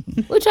place. What do you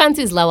mean? Which one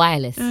is La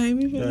Wireless?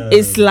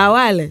 It's La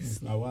Wireless.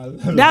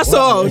 That's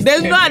all.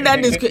 There's no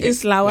other description.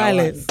 It's La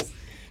Wireless.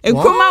 If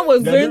Kuma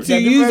was going to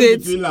use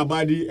it, between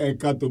Labadi and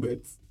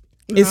Katobet.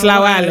 It's La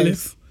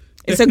Wireless.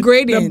 It's a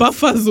gradient. The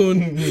buffer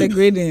zone. It's a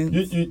gradient.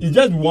 It's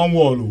just one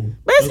wall.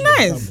 But it's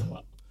nice.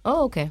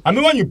 Oh, okay. I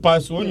mean, when you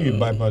bypass,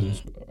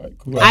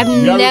 I've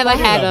never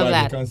heard of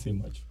that. You can't say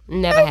much.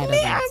 Never heard of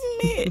that.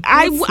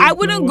 I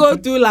wouldn't go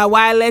through La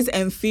Wireless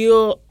and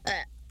feel.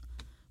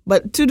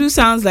 But Tudu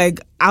sounds like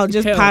I'll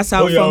just pass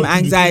out from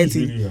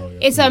anxiety.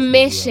 It's a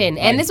mission.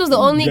 And this was the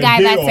only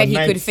guy that said he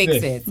could fix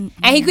it.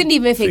 And he couldn't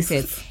even fix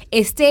it.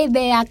 It stayed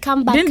there,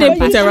 come back. Didn't they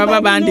put a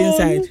rubber band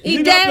inside?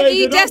 He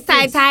just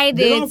tied it.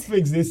 They don't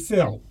fix, they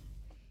sell.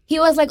 He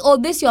was like, oh,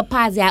 this your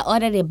parts. I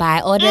ordered it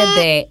by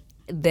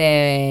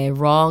the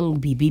wrong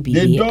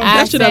BBB.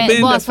 That should have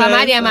been boss, the first.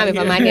 Oh,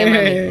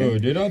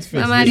 they don't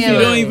fix it. You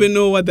don't even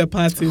know what the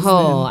part is.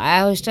 Oh,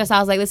 I was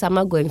like this. I'm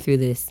not going through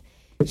this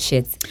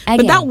shit again.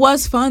 But that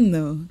was fun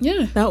though.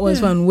 Yeah, that was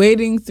fun.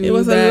 Wading through. It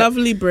was a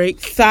lovely break.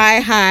 Thigh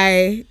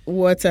high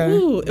water.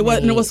 Ooh, it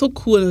was so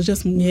cool. It was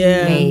just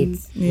moving.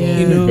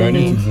 You know,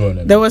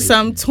 there was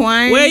some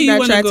twine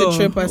that tried to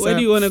trip us. Where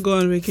do you want to go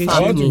on vacation?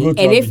 I want to go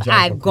to and if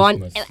I've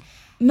gone.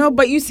 No,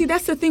 but you see,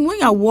 that's the thing. When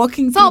you're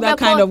walking through that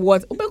kind of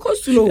water,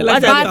 slow.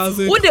 Like it's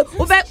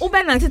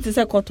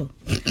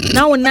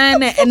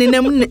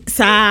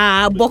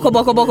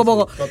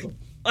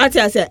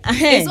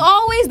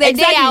always the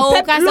day I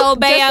woke up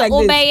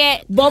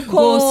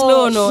go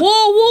slow no.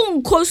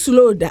 Go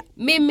slow that.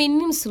 Me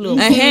slow.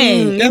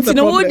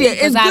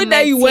 It's good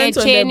that you went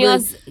on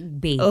the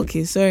bed.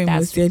 Okay, sorry,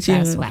 that's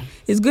why.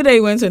 It's good that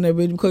you went on the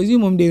bed because you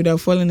mom they would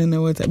have fallen in the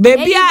water.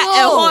 Baby,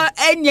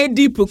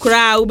 deep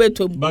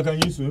But can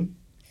you swim?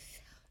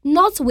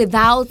 Not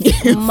without much.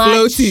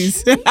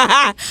 Floaties.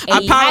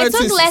 I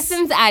took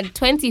lessons at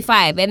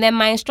 25 and then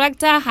my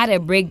instructor had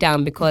a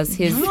breakdown because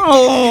his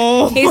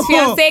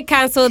fiancé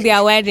cancelled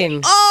their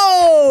wedding.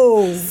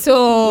 Oh!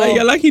 So like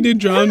you're lucky they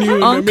drown you in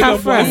the middle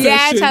of one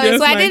session. Charlie,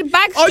 so I did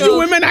backstroke. All you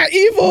women are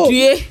evil.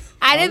 Yeah.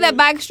 I did the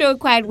backstroke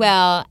quite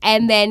well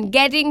and then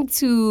getting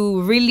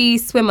to really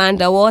swim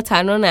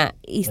underwater.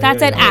 He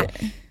started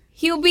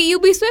you'll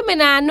be swimming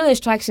no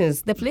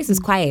instructions. The place is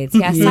quiet.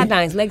 He has sat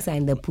down, his legs are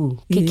in the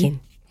pool, kicking.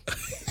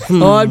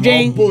 Or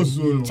drink.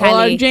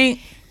 Charlie, or drink.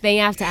 Then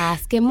you have to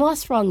ask him more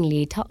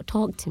strongly.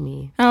 Talk to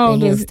me. How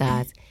old is he'll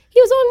start.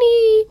 He was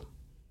only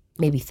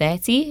maybe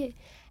 30.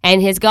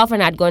 And his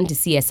girlfriend had gone to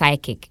see a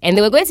psychic. And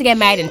they were going to get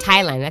married in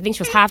Thailand. I think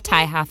she was half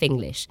Thai, half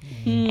English.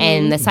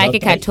 And the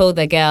psychic had told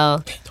the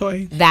girl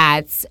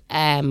that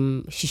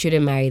she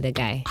shouldn't marry the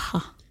guy.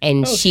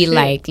 And she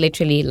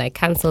literally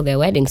cancelled their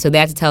wedding. So they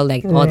had to tell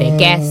all their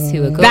guests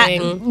who were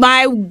going.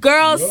 My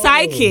girl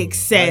psychic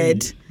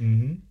said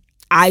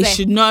I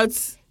should not.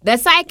 The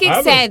psychic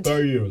said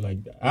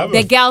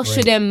the girl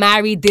shouldn't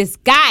marry this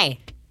guy.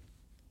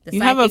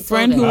 You have a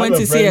friend who went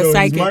to see a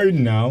psychic. He's married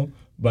now,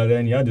 but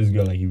then he had this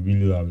girl he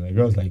really loved. The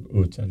girl's like,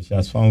 oh, she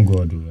has found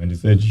God, and they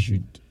said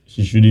she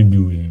shouldn't be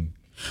with him.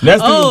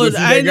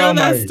 I know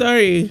that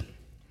story.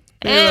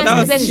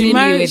 She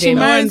married him.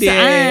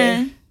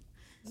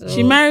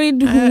 She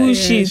married who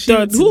she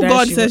thought. Who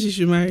God says she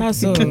should marry.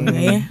 That's all.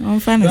 Yeah, I'm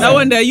fine. That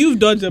one there, you've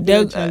dodged a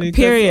bullet, Charlie.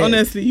 Period.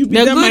 Honestly, you be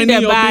there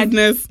minding your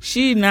business.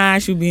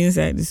 She'll be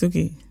inside. It's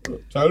okay.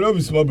 So I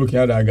love small broken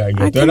out that guy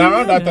get. And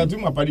around that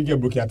time, my party get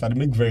broken out, they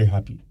make very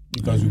happy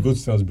because we go to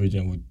Salisbury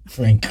and with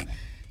Frank.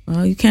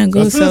 Oh, you can't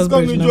go to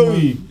Salisbury.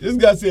 Joey. This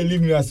guy say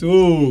leave me. I say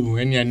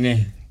and you're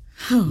ne.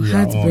 Oh,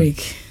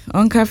 heartbreak.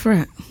 On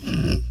Kafra.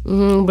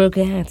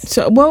 Broken hearts.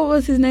 So what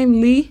was his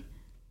name? Lee?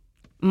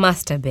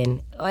 Must have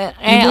been.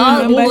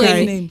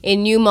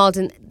 In New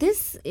Malton.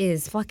 This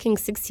is fucking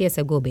 6 years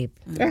ago, babe.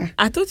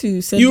 I thought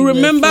you said you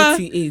remember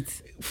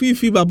 48.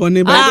 Fifi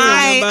Babone, but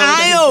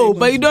I know,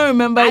 but you don't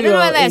remember. I don't know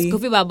whether it's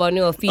Kofi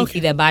Babone or Fifi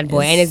the bad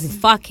boy, and it's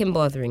fucking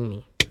bothering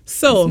me.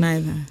 So,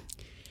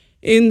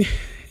 in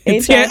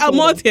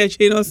more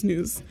Tiachenos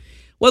news,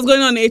 what's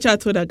going on in HR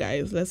Twitter,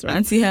 guys? Let's run.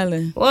 Auntie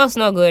Helen. What's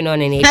not going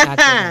on in HR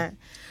Twitter?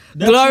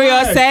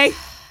 Gloria say.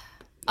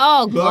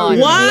 Oh God!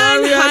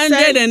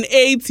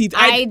 180.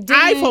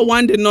 I for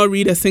one did not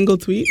read a single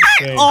tweet.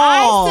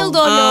 I still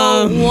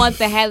don't know what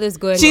the hell is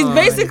going on. She's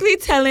basically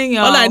telling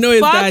y'all. All I know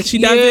is that she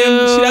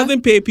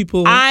doesn't pay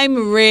people.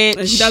 I'm rich.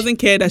 And she doesn't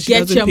care that she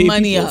doesn't pay people. Get your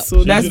money up.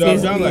 So that's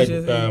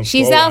basically.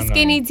 She sells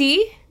skinny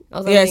tea.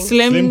 Yeah,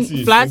 slim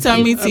flat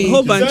tummy tea. A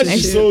whole bunch.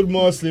 She sold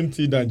more slim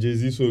tea than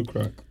Jay-Z sold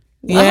crack.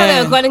 Yeah. I thought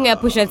they were calling her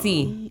Pusha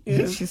T.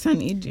 Yeah. She's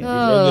an idiot.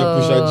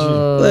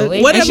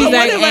 Whatever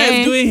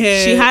is doing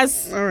here, she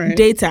has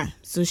data,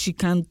 so she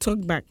can talk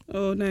back.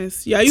 Oh,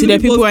 nice. Yeah, to the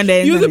people and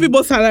using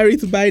people's salary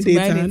to buy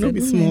data. Not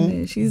be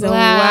small. She's a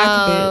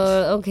whack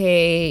bitch.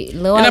 Okay,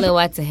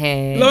 lower to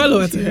her.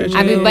 Lower to her.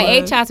 I mean, but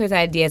HR Twitter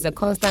idea is a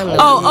constant.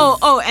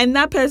 Oh, and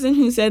that person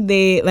who said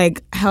they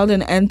held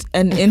an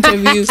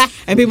interview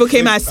and people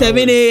came at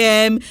 7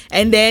 a.m.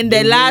 and then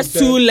the last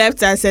two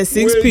left at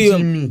 6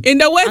 p.m. In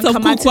the words of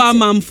Kukwa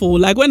Mamfo,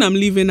 like when I'm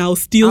leaving, I'll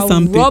steal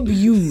something. I'll rob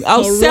you.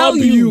 I'll sell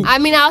you. I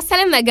mean, I was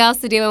telling the girls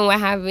today when we're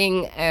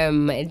having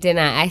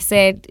dinner, I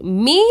said,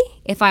 me,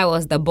 if I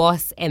was the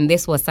boss and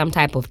this was some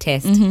type of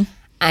test,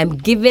 I'm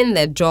giving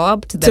the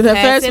job to the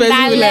person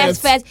that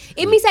left first.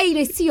 It means that you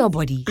don't see your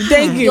body.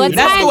 Thank you.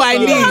 That's who I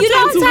need. You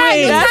don't time.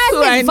 Your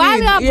time is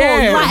valuable.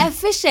 Yeah. You are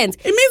efficient.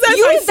 It means that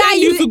I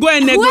send you to go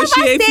and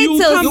negotiate. You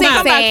come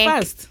back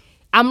fast.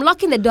 I'm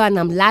locking the door and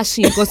I'm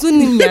lashing because you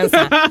need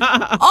answer.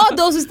 All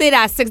those who stayed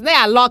at 6, they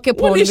are locked up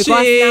because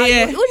now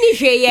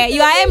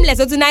you are aimless.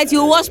 So tonight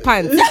you wash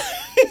pants.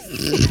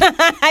 You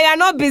are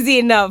not busy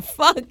enough.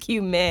 Fuck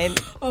you, man.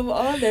 Of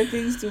all the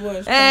things to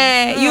wash,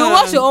 you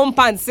wash your own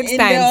pants 6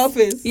 times. In the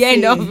office. Yeah,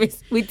 in the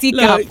office with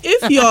teacup.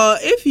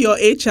 If your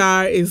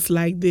HR is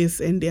like this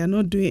and they are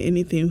not doing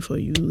anything for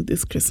you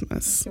this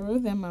Christmas, throw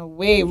them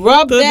away.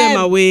 Throw them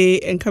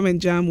away and come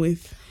and jam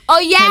with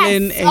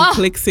Helen and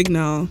Click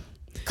Signal.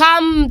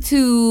 Come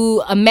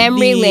to a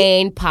Memory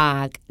Lane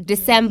Park,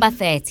 December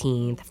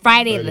 13th,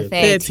 Friday the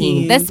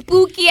 13th. The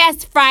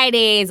spookiest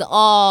Fridays.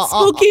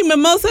 Spooky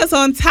mimosas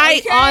on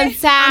tight. Okay. On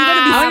time.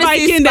 I'm going to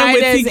be spiking them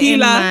with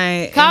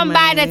tequila. Come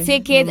buy the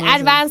tickets,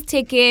 advance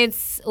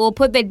tickets. We'll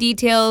put the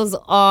details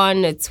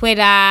on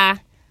Twitter.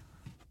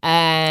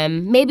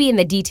 Maybe in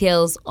the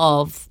details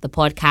of the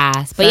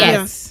podcast. But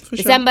yes,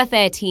 December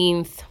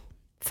 13th,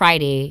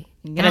 Friday.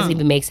 That doesn't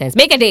even make sense.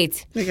 Make a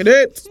date.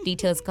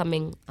 Details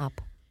coming up.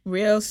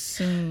 Real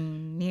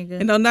soon, nigga.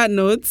 And on that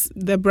note,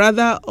 the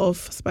brother of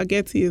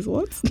spaghetti is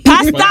what?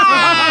 Pasta!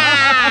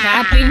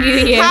 Happy New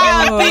Year.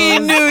 Happy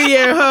New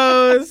Year,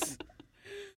 hoes.